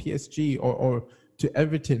go to PSG or to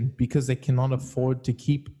Everton because they cannot afford to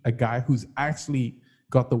keep a guy who's actually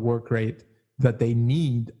got the work rate that they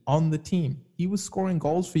need on the team. He was scoring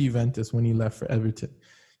goals for Juventus when he left for Everton,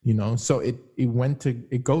 you know. So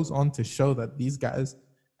it goes on to show that these guys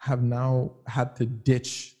have now had to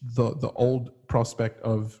ditch the old prospect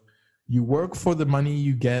of you work for the money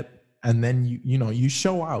you get, and then you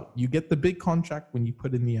show out. You get the big contract when you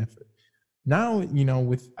put in the effort. Now, you know,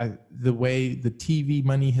 with the way the TV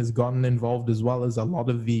money has gotten involved, as well as a lot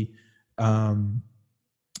of the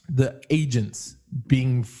agents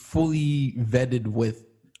being fully vetted with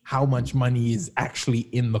how much money is actually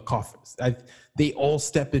in the coffers. They all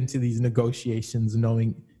step into these negotiations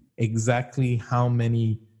knowing exactly how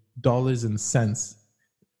many dollars and cents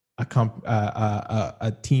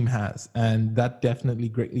a team has, and that definitely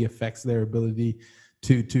greatly affects their ability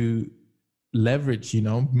to leverage, you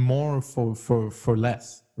know, more for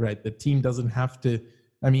less, right? The team doesn't have to,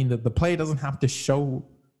 I mean, the player doesn't have to show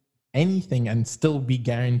anything and still be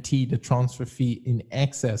guaranteed a transfer fee in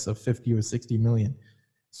excess of 50 or 60 million.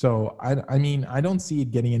 So I mean, I don't see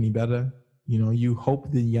it getting any better. You know, you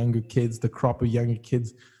hope the younger kids, the crop of younger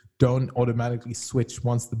kids, don't automatically switch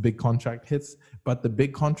once the big contract hits, but the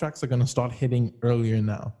big contracts are going to start hitting earlier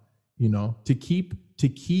now, you know, to keep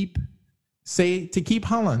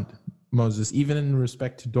Haaland, Moses, even in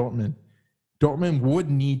respect to Dortmund would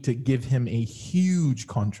need to give him a huge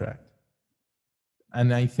contract.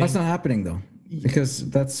 And I think that's not happening though, because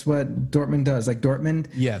that's what Dortmund does. Like Dortmund,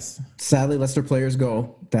 yes, sadly lets their players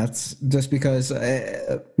go. That's just because,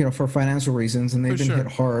 you know, for financial reasons, and they've been hit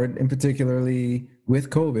hard, and particularly with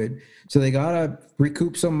COVID. So they gotta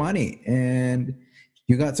recoup some money, and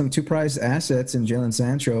you got some two prized assets in Jadon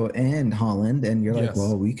Sancho and Haaland, and you're like,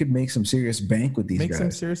 well, we could make some serious bank with these guys. Make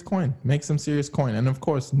some serious coin. And of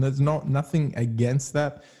course, there's nothing against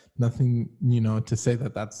that. Nothing, you know, to say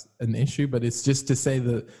that that's an issue, but it's just to say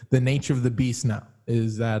the nature of the beast now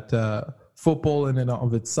is that football in and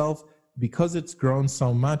of itself, because it's grown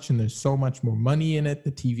so much and there's so much more money in it,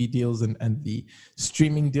 the TV deals and the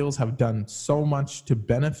streaming deals have done so much to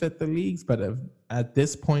benefit the leagues. But at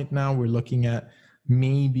this point now, we're looking at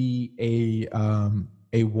maybe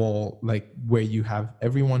a wall, like where you have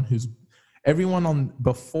everyone on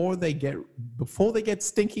before they get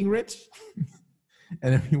stinking rich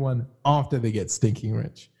and everyone after they get stinking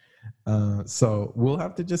rich. So we'll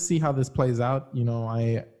have to just see how this plays out. You know,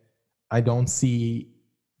 I don't see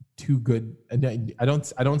too good. I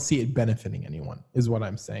don't see it benefiting anyone, is what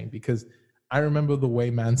I'm saying, because I remember the way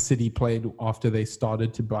Man City played after they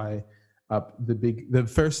started to buy up the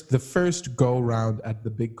first go round at the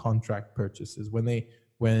big contract purchases when they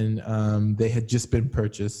had just been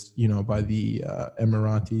purchased, you know, by the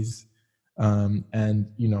Emiratis, and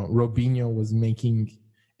you know, Robinho was making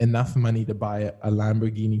enough money to buy a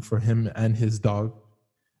Lamborghini for him and his dog.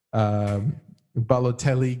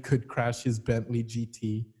 Balotelli could crash his Bentley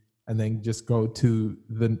GT and then just go to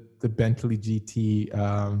the Bentley GT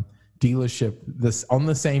dealership on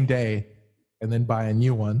the same day and then buy a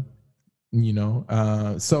new one. You know,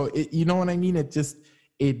 so you know what I mean?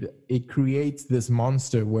 It creates this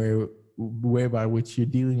monster whereby which you're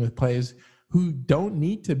dealing with players who don't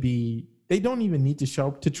even need to show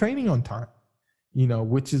up to training on time, you know,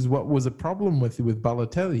 which is what was a problem with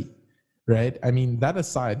Balotelli, right? I mean, that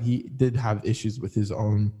aside, he did have issues with his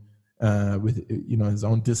own, his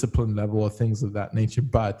own discipline level or things of that nature.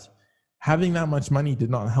 But having that much money did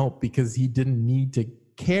not help because he didn't need to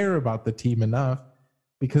care about the team enough,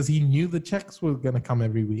 because he knew the checks were going to come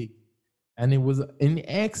every week. And it was in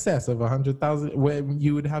excess of 100,000, where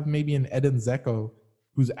you would have maybe an Edin Dzeko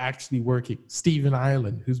who's actually working. Stephen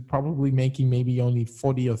Ireland, who's probably making maybe only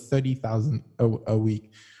 40 or 30,000 a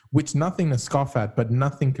week, which nothing to scoff at, but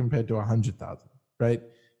nothing compared to 100,000, right?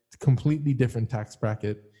 It's a completely different tax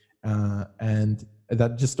bracket. And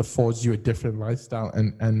that just affords you a different lifestyle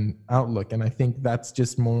and outlook. And I think that's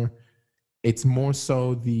just it's more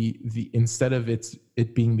so the instead of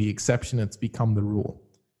it being the exception, it's become the rule.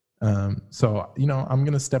 So, I'm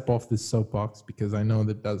going to step off this soapbox because I know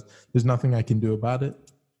that there's nothing I can do about it.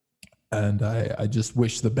 And I just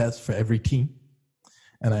wish the best for every team.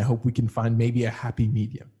 And I hope we can find maybe a happy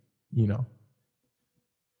medium,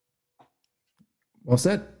 Well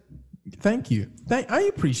said. Thank you. I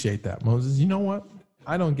appreciate that, Moses. You know what?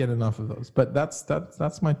 I don't get enough of those, but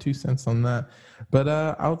that's my 2 cents on that. But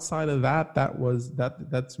outside of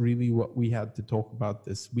that's really what we had to talk about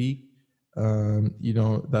this week.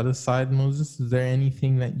 That aside, Moses, is there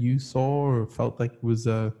anything that you saw or felt like was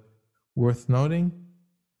worth noting?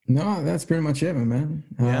 No, that's pretty much it, my man.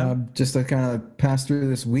 Yeah. Just to kind of pass through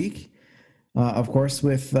this week, of course,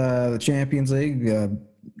 with the Champions League,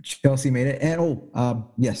 Chelsea made it. And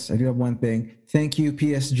yes, I do have one thing. Thank you,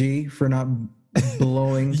 PSG, for not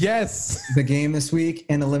blowing yes the game this week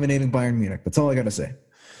and eliminating Bayern Munich. That's all I got to say.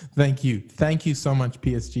 Thank you so much,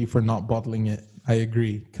 PSG, for not bottling it. I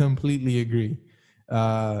agree, completely agree.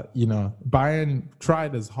 Bayern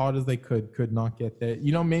tried as hard as they could not get there.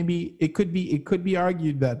 Maybe it could be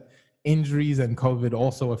argued that injuries and COVID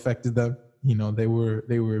also affected them. They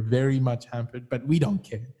were very much hampered, but we don't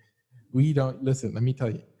care. We don't listen. Let me tell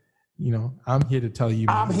you. I'm here to tell you.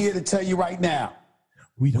 I'm here to tell you right now.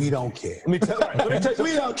 We don't care. Let me tell you,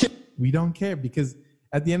 we don't care. We don't care because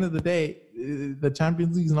at the end of the day, the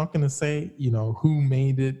Champions League is not going to say, who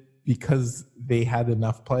made it because they had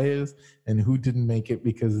enough players and who didn't make it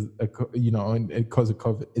because, because of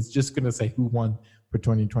COVID. It's just going to say who won for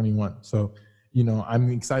 2021. So,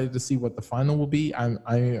 I'm excited to see what the final will be.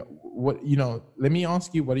 Let me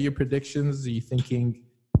ask you, what are your predictions? Are you thinking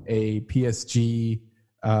a PSG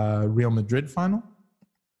Real Madrid final?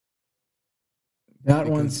 That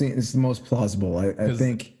one is the most plausible. I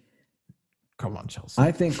think. Come on, Chelsea.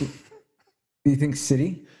 I think. You think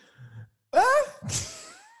City?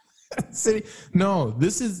 City. No,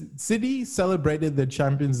 this is City celebrated the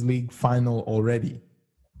Champions League final already.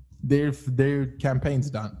 Their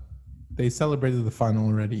campaign's done. They celebrated the final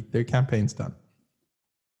already. Their campaign's done.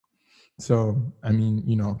 So I mean,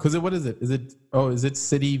 because what is it? Is it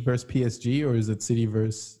City versus PSG or is it City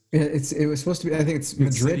versus? It was supposed to be. I think it's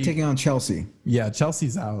Madrid City taking on Chelsea. Yeah,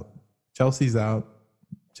 Chelsea's out.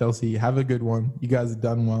 Chelsea, have a good one. You guys have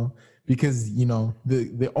done well because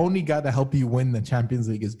the only guy to help you win the Champions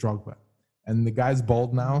League is Drogba, and the guy's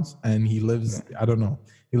bald now and he lives. I don't know.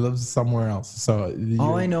 He lives somewhere else. So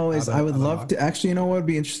all I know is I would love to. Actually, you know what would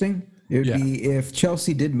be interesting? It would be if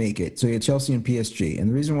Chelsea did make it. So you had Chelsea and PSG, and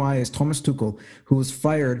the reason why is Thomas Tuchel, who was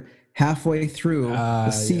fired halfway through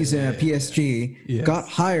the season at PSG, got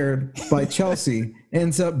hired by Chelsea,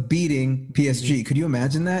 ends up beating PSG. Could you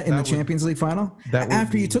imagine that in the Champions League final?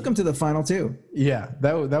 After you took them to the final too. Yeah,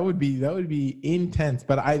 that would be intense.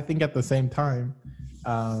 But I think at the same time,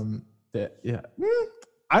 I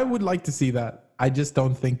would like to see that. I just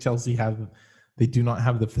don't think Chelsea they do not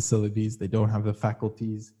have the facilities. They don't have the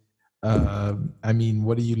faculties. I mean,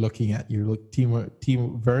 what are you looking at? You look Team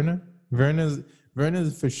Werner.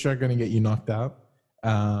 Werner's for sure going to get you knocked out.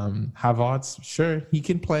 Havertz, sure, he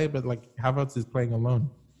can play, but like Havertz is playing alone.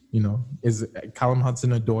 Is Callum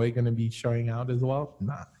Hudson-Odoi going to be showing out as well?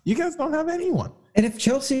 Nah, you guys don't have anyone. And if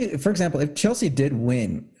Chelsea, for example, if Chelsea did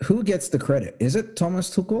win, who gets the credit? Is it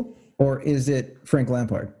Thomas Tuchel or is it Frank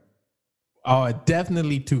Lampard? Oh,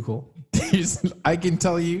 definitely Tuchel. I can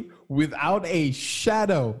tell you without a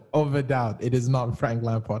shadow of a doubt, it is not Frank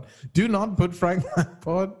Lampard. Do not put Frank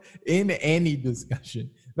Lampard in any discussion.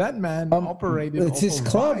 That man operated. It's his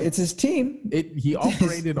club. Vibes. It's his team. He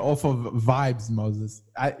operated off of vibes, Moses.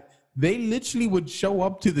 They literally would show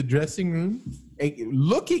up to the dressing room,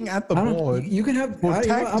 looking at the board. You can have for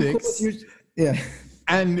tactics. Yeah.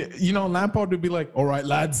 And Lampard would be like, "All right,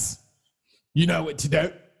 lads, you know what to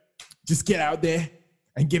do. Just get out there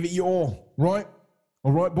and give it your all, right?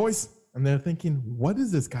 All right, boys." And they're thinking, "What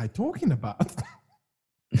is this guy talking about?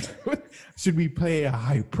 Should we play a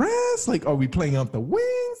high press? Like, are we playing out the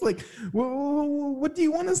wings? Like, what do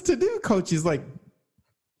you want us to do, coach?" He's like,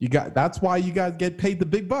 that's why you guys get paid the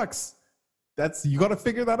big bucks. You got to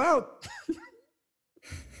figure that out.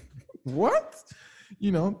 What?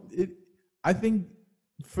 I think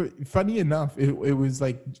funny enough, it was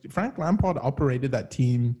like Frank Lampard operated that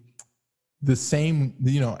team the same,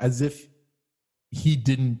 as if he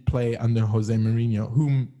didn't play under Jose Mourinho,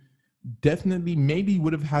 whom definitely maybe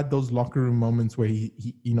would have had those locker room moments where he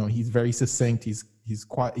he's very succinct. He's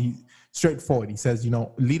quite straightforward. He says,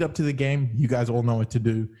 lead up to the game, you guys all know what to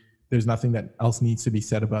do. There's nothing that else needs to be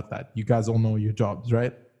said about that. You guys all know your jobs,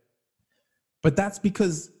 right? But that's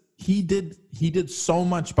because he did so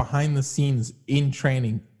much behind the scenes in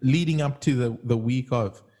training, leading up to the week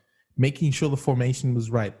of, making sure the formation was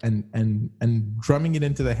right and drumming it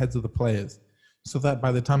into the heads of the players, so that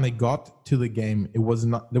by the time they got to the game, there was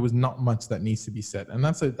not much that needs to be said. And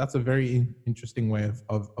that's a very interesting way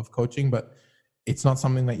of coaching, but it's not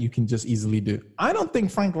something that you can just easily do. I don't think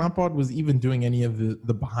Frank Lampard was even doing any of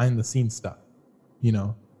the behind the scenes stuff.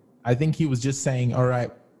 I think he was just saying, all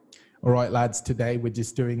right, lads, today we're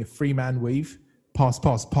just doing a 3-man weave,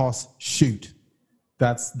 pass, shoot.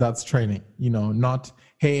 That's training, not,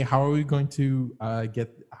 hey, how are we going to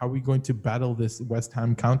battle this West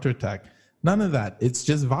Ham counterattack? None of that. It's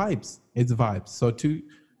just vibes. It's vibes. So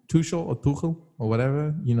Tuchel or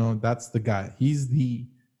whatever, that's the guy. He's the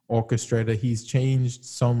orchestrator. He's changed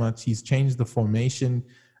so much. He's changed the formation.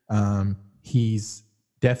 He's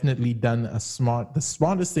definitely done the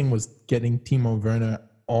smartest thing was getting Timo Werner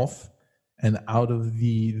off and out of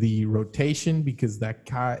the rotation, because that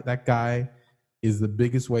guy is the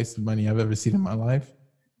biggest waste of money I've ever seen in my life.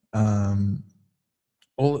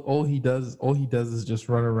 All he does is just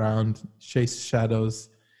run around, chase shadows,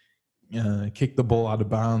 kick the ball out of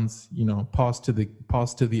bounds, pass to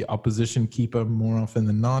the opposition keeper more often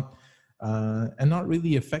than not, and not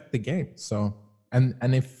really affect the game. So, and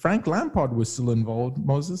if Frank Lampard was still involved,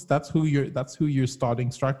 Moses, that's who your starting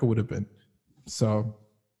striker would have been. So,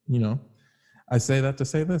 I say that to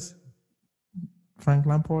say this: Frank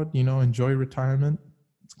Lampard, enjoy retirement.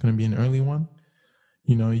 It's going to be an early one.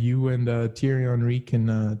 You and Thierry Henry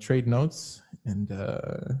can trade notes and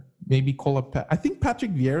maybe call up. I think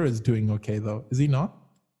Patrick Vieira is doing okay, though. Is he not?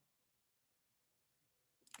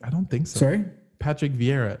 I don't think so. Sorry? Patrick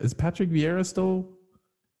Vieira. Is Patrick Vieira still...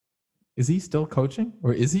 Is he still coaching?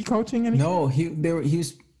 Or is he coaching anything? No, he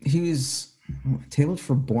was tailored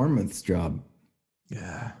for Bournemouth's job.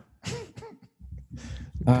 Yeah.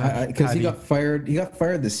 Because he got fired. He got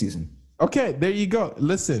fired this season. Okay, there you go.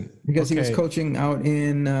 Listen, because he was coaching out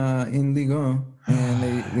in Ligue 1,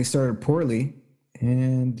 and they started poorly.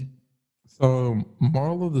 And so,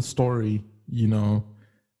 moral of the story, your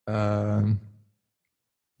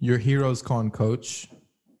heroes can't coach,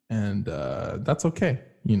 and that's okay.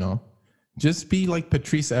 Just be like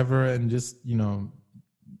Patrice Evra and just it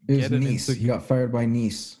was Nice. He got fired by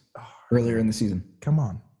Nice earlier in the season. Come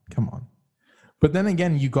on. But then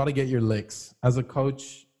again, you got to get your licks as a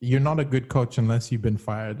coach. You're not a good coach unless you've been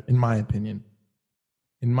fired, in my opinion,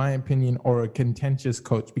 or a contentious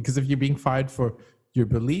coach. Because if you're being fired for your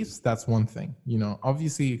beliefs, that's one thing.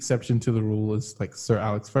 Obviously, exception to the rule is like Sir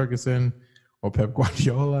Alex Ferguson or Pep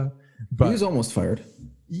Guardiola. But he was almost fired.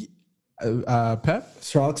 Pep?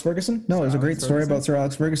 Sir Alex Ferguson? No, there's a great story about Sir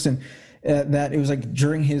Alex Ferguson. That it was like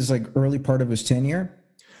during his early part of his tenure.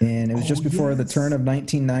 And it was just before the turn of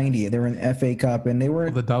 1990. They were in FA Cup, and they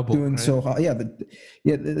weren't doing right? So hot. Yeah,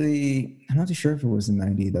 I'm not too sure if it was in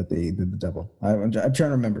 90 that they did the double. I'm trying to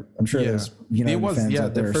remember. I'm sure there's fans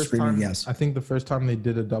out there screaming yes. I think the first time they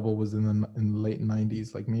did a double was in the late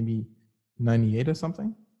 90s, like maybe 98 or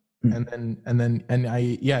something.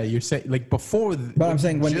 Mm-hmm. You're saying like before. But I'm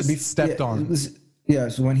saying when he stepped on.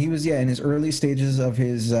 So when he was in his early stages of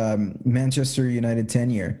his Manchester United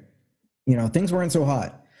tenure, things weren't so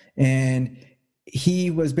hot. And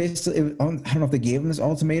he was basically, I don't know if they gave him this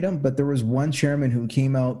ultimatum, but there was one chairman who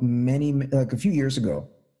came out a few years ago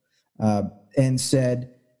and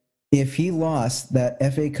said, if he lost that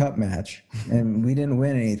FA Cup match and we didn't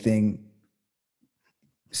win anything,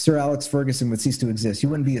 Sir Alex Ferguson would cease to exist. He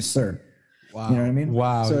wouldn't be a sir. Wow. You know what I mean?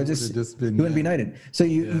 Wow. So he wouldn't be knighted. So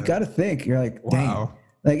you got to think, you're like, dang. Wow.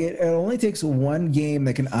 Like it only takes one game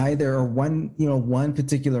that can one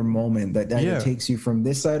particular moment that either takes you from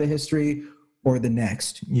this side of history or the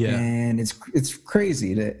next. Yeah. And it's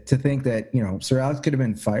crazy to think that, Sir Alex could have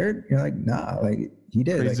been fired. You're like, nah, like he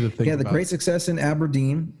did. He had the great success in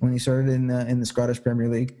Aberdeen when he started in the Scottish Premier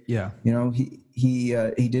League. Yeah.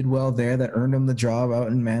 He did well there. That earned him the job out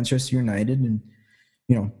in Manchester United. And,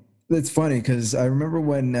 it's funny because I remember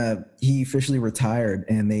when he officially retired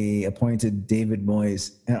and they appointed David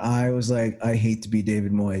Moyes, and I was like, I hate to be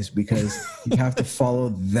David Moyes because you have to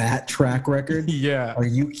follow that track record. Yeah. Are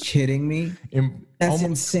you kidding me? That's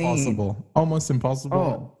insane. Almost impossible.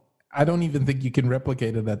 Oh. I don't even think you can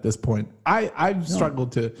replicate it at this point. I've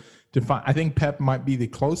struggled to find. I think Pep might be the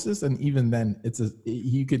closest, and even then,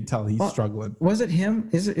 you can tell he's struggling. Was it him?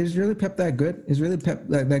 Is really Pep that good? Is really Pep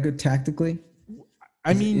that good tactically?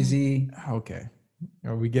 I mean, is he? Okay.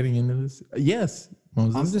 Are we getting into this? Yes,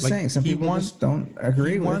 Moses. I'm just saying. Some people just don't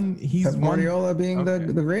agree with Pep Guardiola being the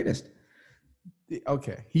greatest.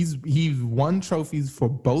 Okay, he's won trophies for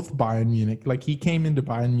both Bayern Munich. Like he came into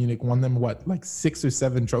Bayern Munich, won them like 6 or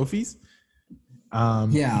 7 trophies.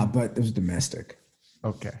 Yeah, but it was domestic.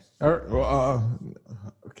 Okay.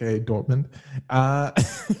 Okay, Dortmund.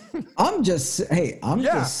 I'm just saying.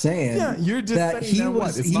 Yeah, you're just that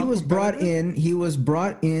saying he was brought in. He was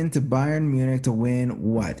brought into Bayern Munich to win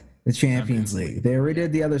what? The Champions League. They already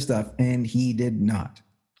did the other stuff, and he did not.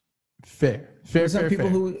 Fair.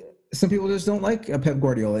 Some people just don't like Pep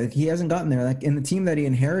Guardiola. He hasn't gotten there. Like, and the team that he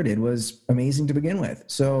inherited was amazing to begin with.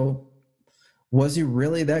 So, was he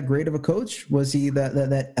really that great of a coach? Was he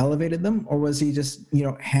that elevated them, or was he just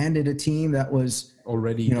handed a team that was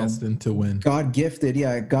already destined to win? God gifted,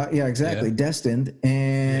 exactly, destined,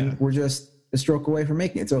 and we're just a stroke away from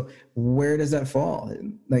making it. So, where does that fall?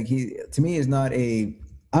 Like he, to me, is not a.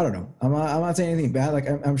 I don't know. I'm not saying anything bad. Like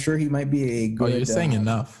I'm sure he might be a good. Oh, you're saying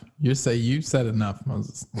enough. You said enough,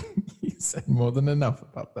 Moses. You said more than enough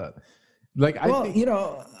about that. Like he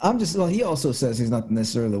also says he's not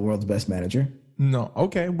necessarily the world's best manager. No.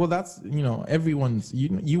 Okay. Well, that's everyone's.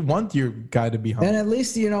 You want your guy to be humble. And at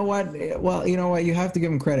least you know what. Well, you know what. You have to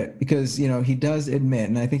give him credit because he does admit,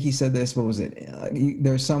 and I think he said this. What was it?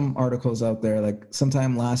 There's some articles out there like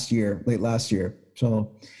sometime late last year.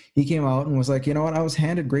 So. He came out and was like, you know what? I was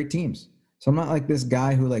handed great teams. So I'm not like this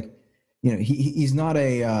guy who he's not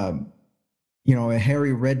a, a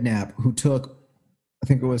Harry Redknapp who took, I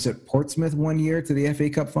think it was at Portsmouth one year to the FA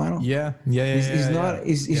Cup final. He's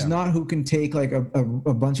not who can take like a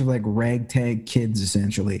bunch of like ragtag kids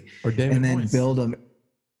essentially and then build them.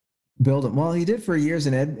 Well, he did for years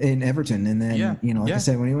in Everton, and then I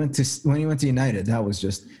said, when he went to United, that was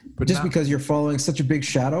just because you're following such a big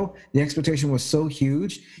shadow. The expectation was so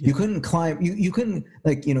huge, you couldn't climb. You couldn't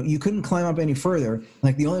you couldn't climb up any further.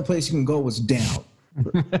 Like the only place you can go was down.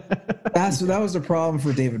 That was the problem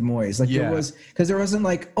for David Moyes. There was because there wasn't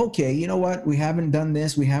like, okay, you know what? We haven't done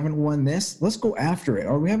this. We haven't won this. Let's go after it.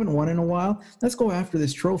 Or we haven't won in a while. Let's go after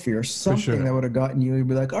this trophy or something that would have gotten you. You'd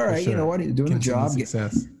be like, all right, you know what? You're doing the job.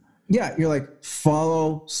 Success. Yeah, you're like,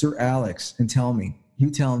 follow Sir Alex and tell me. You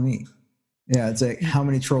tell me. Yeah, it's like how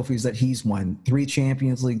many trophies that he's won. 3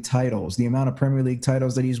 Champions League titles. The amount of Premier League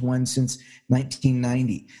titles that he's won since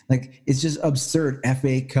 1990. Like, it's just absurd.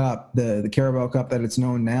 FA Cup, the Carabao Cup that it's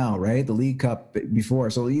known now, right? The League Cup before.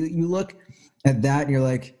 So you look at that and you're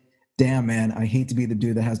like, damn, man, I hate to be the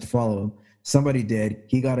dude that has to follow him. Somebody did.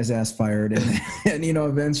 He got his ass fired. And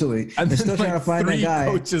eventually, and they're still trying to find that guy.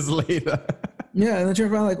 3 coaches later. Yeah, and then trying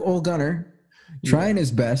to find like old Gunner, trying his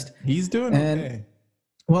best. He's doing okay.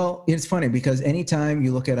 Well, it's funny because anytime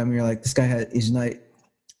you look at him, you're like, this guy is not.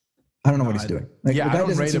 I don't know what he's doing. Like the guy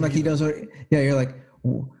doesn't seem like he does. You're like,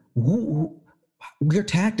 your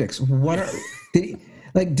tactics. What are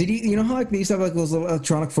did he? You know how like they used to have like those little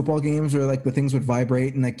electronic football games where like the things would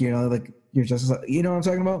vibrate and like like you're just like, you know what I'm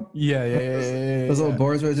talking about? Yeah. Those little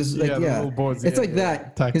boards where it's just like little boards, it's like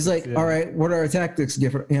that. Tactics, he's like, all right, what are our tactics,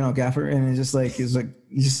 Gaffer? And it's just like he's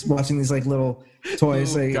just watching these like little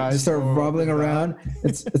toys, like just start wobbling around.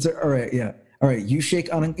 It's all right, yeah. All right, you shake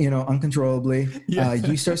uncontrollably.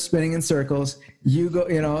 You start spinning in circles. You go,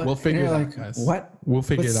 We'll figure it out, guys. What? We'll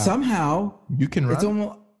figure it out. Somehow you can run. It's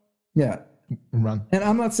almost run. And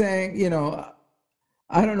I'm not saying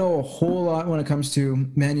I don't know a whole lot when it comes to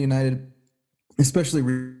Man United. Especially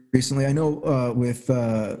recently, I know with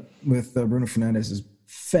Bruno Fernandes is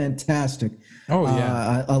fantastic. Oh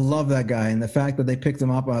yeah, I love that guy, and the fact that they picked him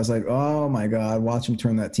up, I was like, oh my god, watch him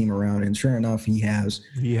turn that team around. And sure enough, he has.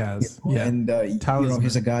 Yeah, and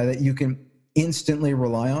he's a guy that you can instantly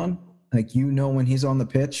rely on. Like when he's on the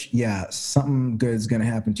pitch, something good is going to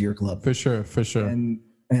happen to your club for sure.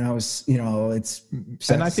 And I was, it's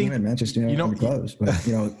sad to see him in Manchester United in the clubs, but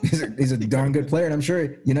he's a darn good player, and I'm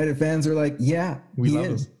sure United fans are like,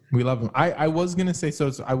 we love him. I was gonna say so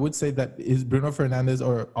I would say that is Bruno Fernandes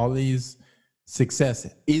or Ollie's success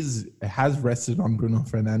has rested on Bruno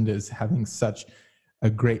Fernandes having such a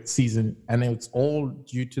great season, and it's all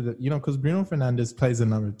due to the because Bruno Fernandes plays a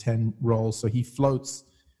number 10 role, so he floats.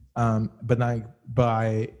 But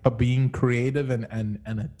being creative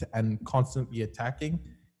and constantly attacking,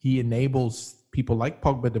 he enables people like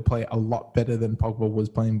Pogba to play a lot better than Pogba was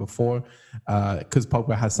playing before, because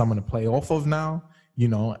Pogba has someone to play off of now,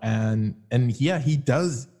 and he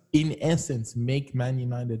does in essence make Man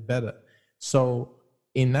United better. So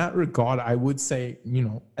in that regard, I would say,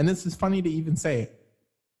 and this is funny to even say,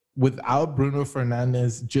 without Bruno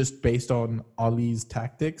Fernandes, just based on Ollie's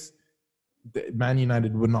tactics, Man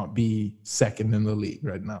United would not be second in the league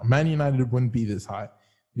right now. Man United wouldn't be this high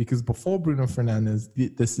because before Bruno Fernandes,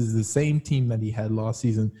 this is the same team that he had last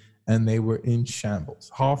season, and they were in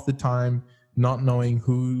shambles. Half the time, not knowing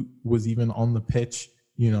who was even on the pitch,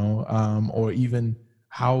 or even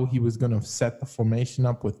how he was going to set the formation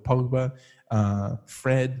up with Pogba,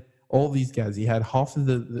 Fred, all these guys. He had half of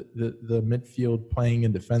the midfield playing a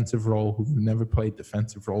defensive role who've never played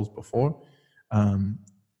defensive roles before.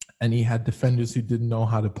 And he had defenders who didn't know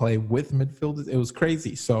how to play with midfielders. It was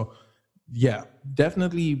crazy. So, yeah,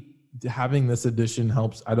 definitely having this addition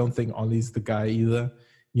helps. I don't think Ollie's the guy either,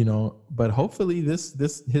 but hopefully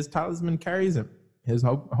his talisman carries him.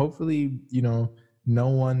 Hopefully, no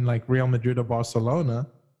one like Real Madrid or Barcelona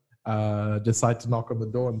decide to knock on the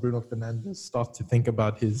door and Bruno Fernandes starts to think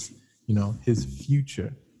about his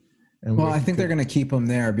future. And I think they're going to keep him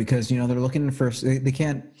there because, they're looking for, they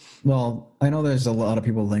can't, I know there's a lot of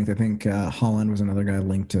people linked. I think Holland was another guy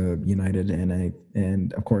linked to United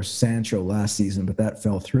and of course Sancho last season, but that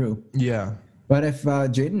fell through. Yeah. But if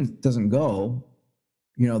Jadon doesn't go,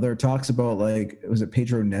 there are talks about was it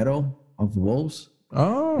Pedro Neto of Wolves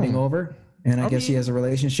getting over? And I guess he has a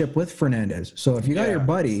relationship with Fernandes. So if you got your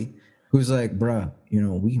buddy who's like, bruh,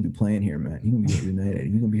 we can be playing here, man. You can be at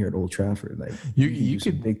United. You can be here at Old Trafford. Like you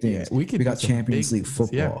could big things. Yeah, we got Champions League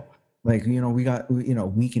football. Yeah. Like,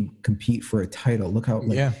 we can compete for a title. Look how,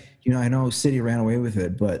 I know City ran away with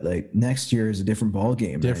it, but like next year is a different ball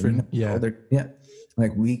game. Different, yeah.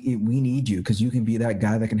 Like we need you because you can be that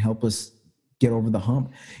guy that can help us get over the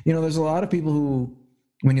hump. There's a lot of people who,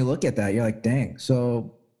 when you look at that, you're like, dang.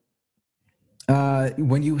 So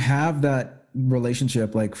when you have that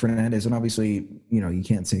relationship like Fernandes, and obviously, you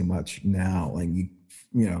can't say much now, like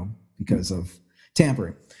because of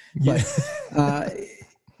tampering. But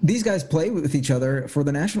these guys play with each other for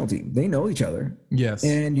the national team. They know each other. Yes.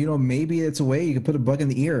 And maybe it's a way you could put a bug in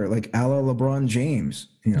the ear, like a la LeBron James.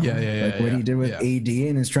 What he did with AD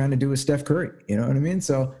and is trying to do with Steph Curry. You know what I mean?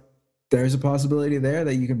 So there's a possibility there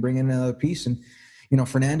that you can bring in another piece. And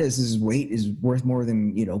Fernandez's weight is worth more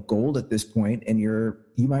than gold at this point, and you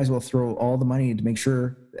might as well throw all the money to make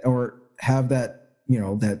sure or have that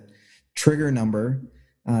that trigger number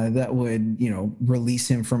that would release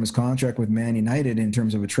him from his contract with Man United in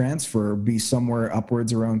terms of a transfer be somewhere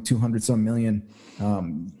upwards around 200 some million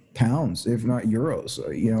pounds, if not euros,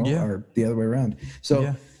 or the other way around.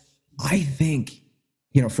 So I think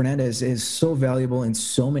Fernandes is so valuable in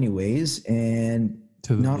so many ways, and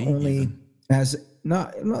not only as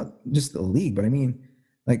not just the league, but I mean,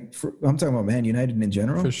 I'm talking about Man United in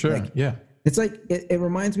general. For sure, It's like it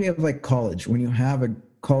reminds me of like college when you have a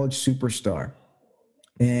college superstar,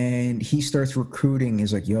 and he starts recruiting.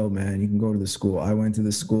 He's like, "Yo, man, you can go to the school. I went to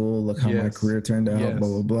the school. Look how my career turned out. Blah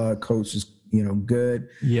blah blah. Coach is good.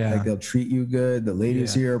 Yeah, like they'll treat you good. The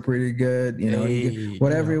ladies here are pretty good. You get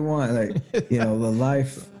whatever you want. Like the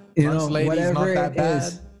life. Whatever it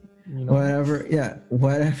is."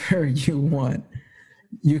 Whatever you want,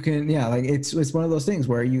 you can. Like it's one of those things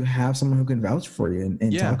where you have someone who can vouch for you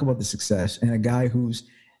and talk about the success, and a guy who's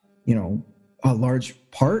a large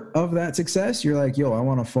part of that success. You're like, yo, I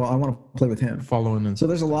want to play with him. Following him. So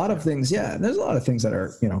there's a lot of things. Yeah, there's a lot of things that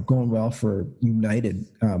are going well for United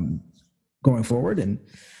going forward, and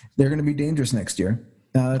they're going to be dangerous next year.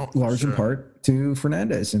 In part to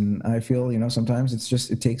Fernandes, and I feel sometimes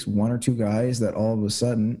it takes one or two guys that all of a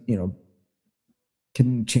sudden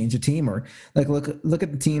can change a team, or like look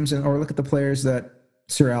at the teams or look at the players that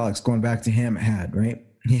Sir Alex, going back to him, had, right?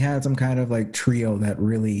 He had some kind of like trio that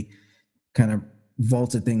really kind of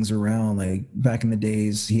vaulted things around. Like back in the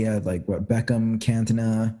days, he had like Beckham,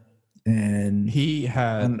 Cantona, and he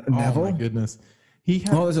had Neville. Oh my goodness.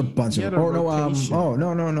 There's a bunch of them.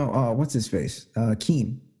 No. What's his face?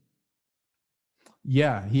 Keane.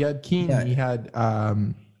 Yeah, he had Keane. Yeah. He had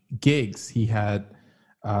Giggs. He had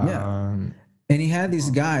and he had these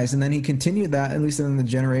guys, and then he continued that, at least in the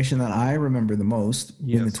generation that I remember the most,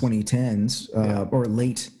 in the 2010s or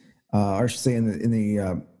late, I should say in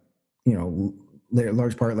the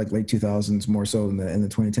large part like late 2000s, more so in the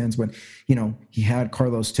 2010s, when he had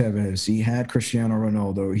Carlos Tevez, he had Cristiano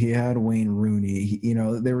Ronaldo, he had Wayne Rooney,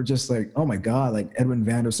 they were just like, oh my god, like Edwin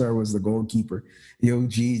van der Sar was the goalkeeper, the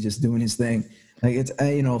OG just doing his thing, like it's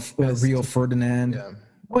Rio Ferdinand.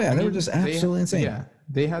 They were just absolutely insane.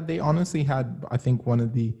 They honestly had, I think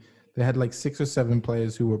they had like 6 or 7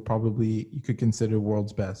 players who were probably, you could consider,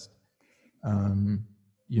 world's best.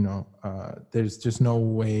 There's just no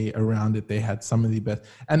way around it. They had some of the best,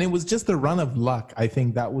 and it was just the run of luck. I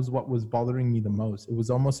think that was what was bothering me the most. It was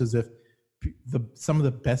almost as if some of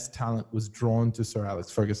the best talent was drawn to Sir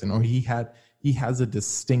Alex Ferguson, or he had he has a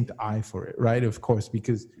distinct eye for it, right? Of course,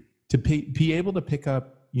 because to be able to pick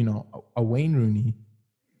up, you know, a Wayne Rooney,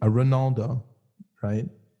 a Ronaldo, right?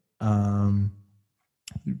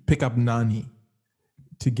 Pick up Nani,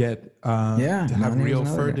 to get to have Rio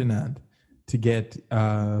Ferdinand, to get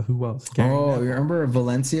who else? Gary Neville. You remember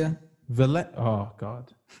Valencia? Oh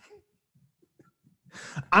God.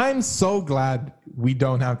 I'm so glad we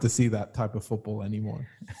don't have to see that type of football anymore.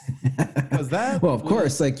 Well, of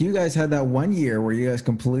course, like you guys had that one year where you guys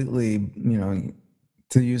completely, you know,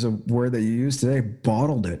 to use a word that you use today,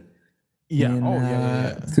 bottled it.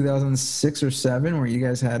 Yeah. 2006 or 7, where you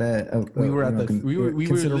guys had a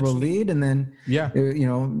considerable lead, and then you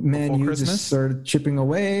know, Man U just started chipping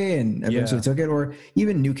away and eventually took it, or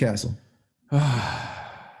even Newcastle.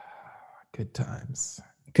 Good times.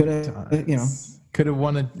 Could have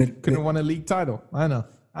won a league title. I know.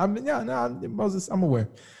 Moses, I'm aware.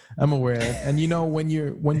 And you know, when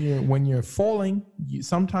you're falling,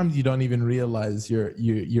 sometimes you don't even realize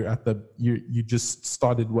you just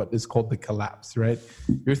started what is called the collapse, right?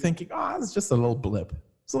 You're thinking, it's just a little blip.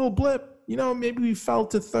 It's a little blip. You know, maybe we fell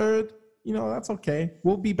to 3rd. You know, that's okay.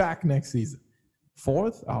 We'll be back next season.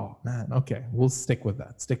 4th? Oh man, okay. We'll stick with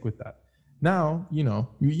that. Now, you know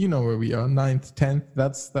where we are, 9th, 10th.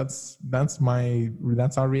 That's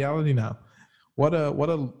our reality now. What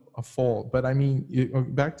a fall. But I mean,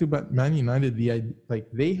 back to Man United,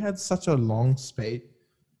 they had such a long spate,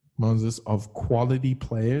 Moses, of quality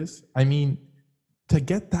players. I mean, to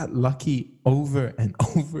get that lucky over and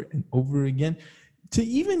over and over again, to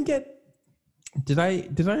even get, did I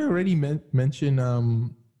already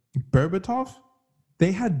mention Berbatov?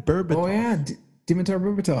 They had Berbatov. Oh yeah, Dimitar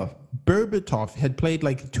Berbatov. Berbatov had played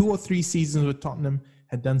like 2 or 3 seasons with Tottenham,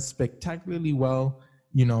 had done spectacularly well.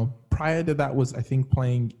 You know, prior to that was, I think,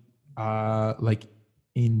 playing like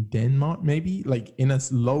in Denmark, maybe, like in a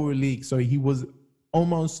lower league. So he was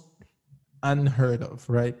almost unheard of,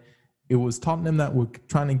 right? It was Tottenham that were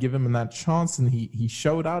trying to give him that chance, and he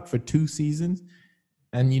showed out for 2 seasons.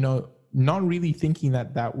 And, you know, not really thinking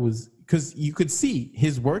that was, because you could see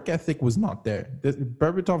his work ethic was not there.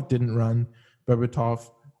 Berbatov didn't run. Berbatov,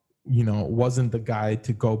 you know, wasn't the guy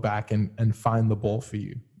to go back and find the ball for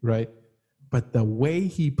you, right? But the way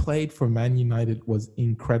he played for Man United was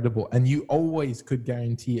incredible. And you always could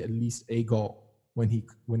guarantee at least a goal when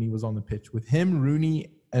he was on the pitch. With him,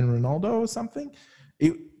 Rooney, and Ronaldo or something,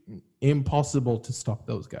 impossible to stop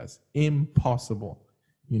those guys. Impossible,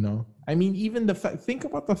 you know? I mean, even think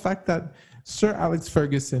about the fact that Sir Alex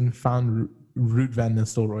Ferguson found Ruud van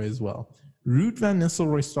Nistelrooy as well. Ruud van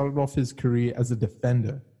Nistelrooy started off his career as a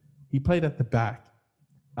defender. He played at the back.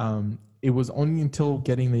 It was only until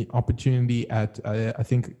getting the opportunity at, I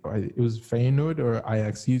think it was Feyenoord or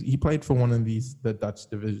Ajax. He played for one of the Dutch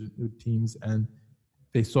division teams, and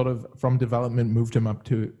they sort of, from development, moved him up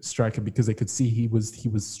to striker because they could see he was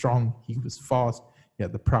strong, he was fast, he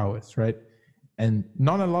had the prowess, right? And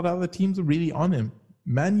not a lot of other teams are really on him.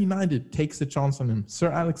 Man United takes a chance on him.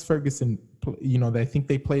 Sir Alex Ferguson, you know, I think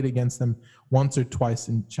they played against them once or twice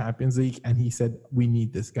in Champions League, and he said, we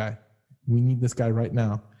need this guy. We need this guy right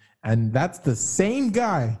now. And that's the same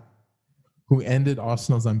guy who ended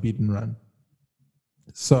Arsenal's unbeaten run.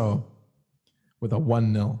 So, with a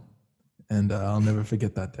 1-0. And I'll never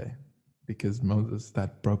forget that day, because Moses,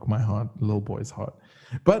 that broke my heart, little boy's heart.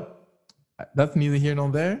 But that's neither here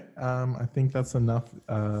nor there. I think that's enough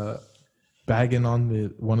bagging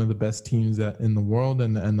on one of the best teams in the world.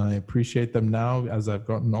 And I appreciate them now as I've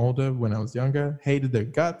gotten older. When I was younger, hated their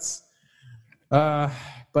guts.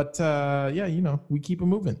 But yeah, you know, we keep it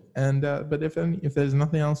moving. And but if there's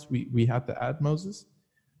nothing else we have to add, Moses,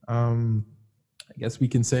 I guess we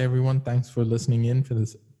can say, everyone, thanks for listening in for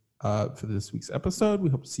this week's episode. We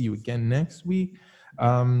hope to see you again next week.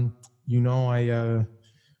 You know, I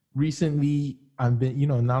recently I've been, you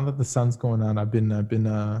know, now that the sun's going out, I've been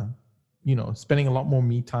you know, spending a lot more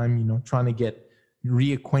me time, you know, trying to get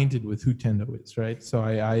reacquainted with who Tendo is, right? So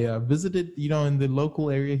I visited, you know, in the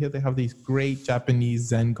local area here, they have these great Japanese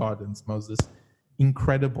Zen gardens, Moses,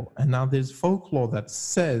 incredible. And now there's folklore that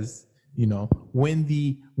says, you know,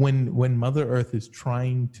 when Mother Earth is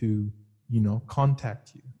trying to, you know,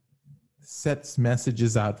 contact you, sets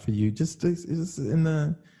messages out for you, just in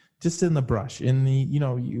the brush, in the, you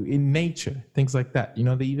know, in nature, things like that. You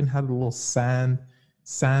know, they even had a little sand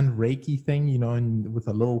Reiki thing, you know, and with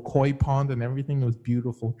a little koi pond and everything. It was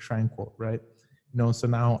beautiful, tranquil, right? You know, so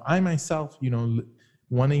now I myself, you know,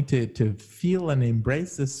 wanting to feel and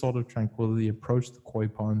embrace this sort of tranquility, approach the koi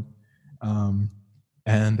pond.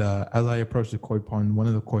 And as I approached the koi pond, one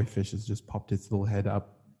of the koi fishes just popped its little head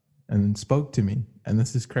up and spoke to me. And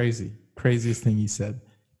this is crazy. Craziest thing he said.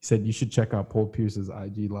 He said, you should check out Paul Pierce's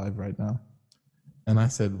IG Live right now. And I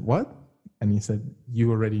said, what? And he said, you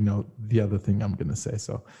already know the other thing I'm going to say.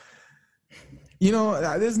 So, you know,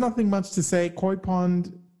 there's nothing much to say. Koi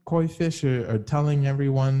Pond, koi fish are telling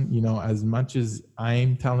everyone, you know, as much as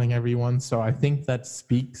I'm telling everyone. So I think that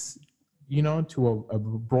speaks, you know, to a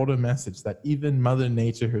broader message that even Mother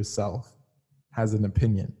Nature herself has an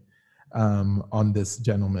opinion on this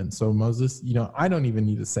gentleman. So Moses, you know, I don't even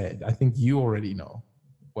need to say it. I think you already know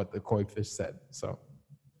what the koi fish said. So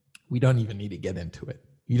we don't even need to get into it.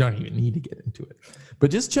 You don't even need to get into it. But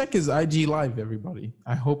just check his IG Live, everybody.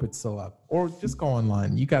 I hope it's still up. Or just go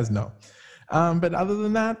online. You guys know. But other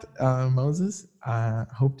than that, Moses, I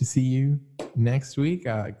hope to see you next week.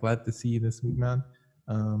 Glad to see you this week, man.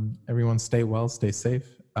 Everyone stay well, stay safe,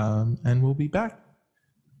 and we'll be back.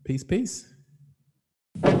 Peace, peace.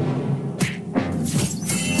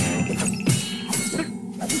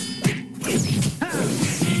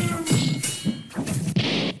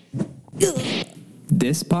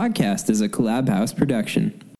 This podcast is a Collab House production.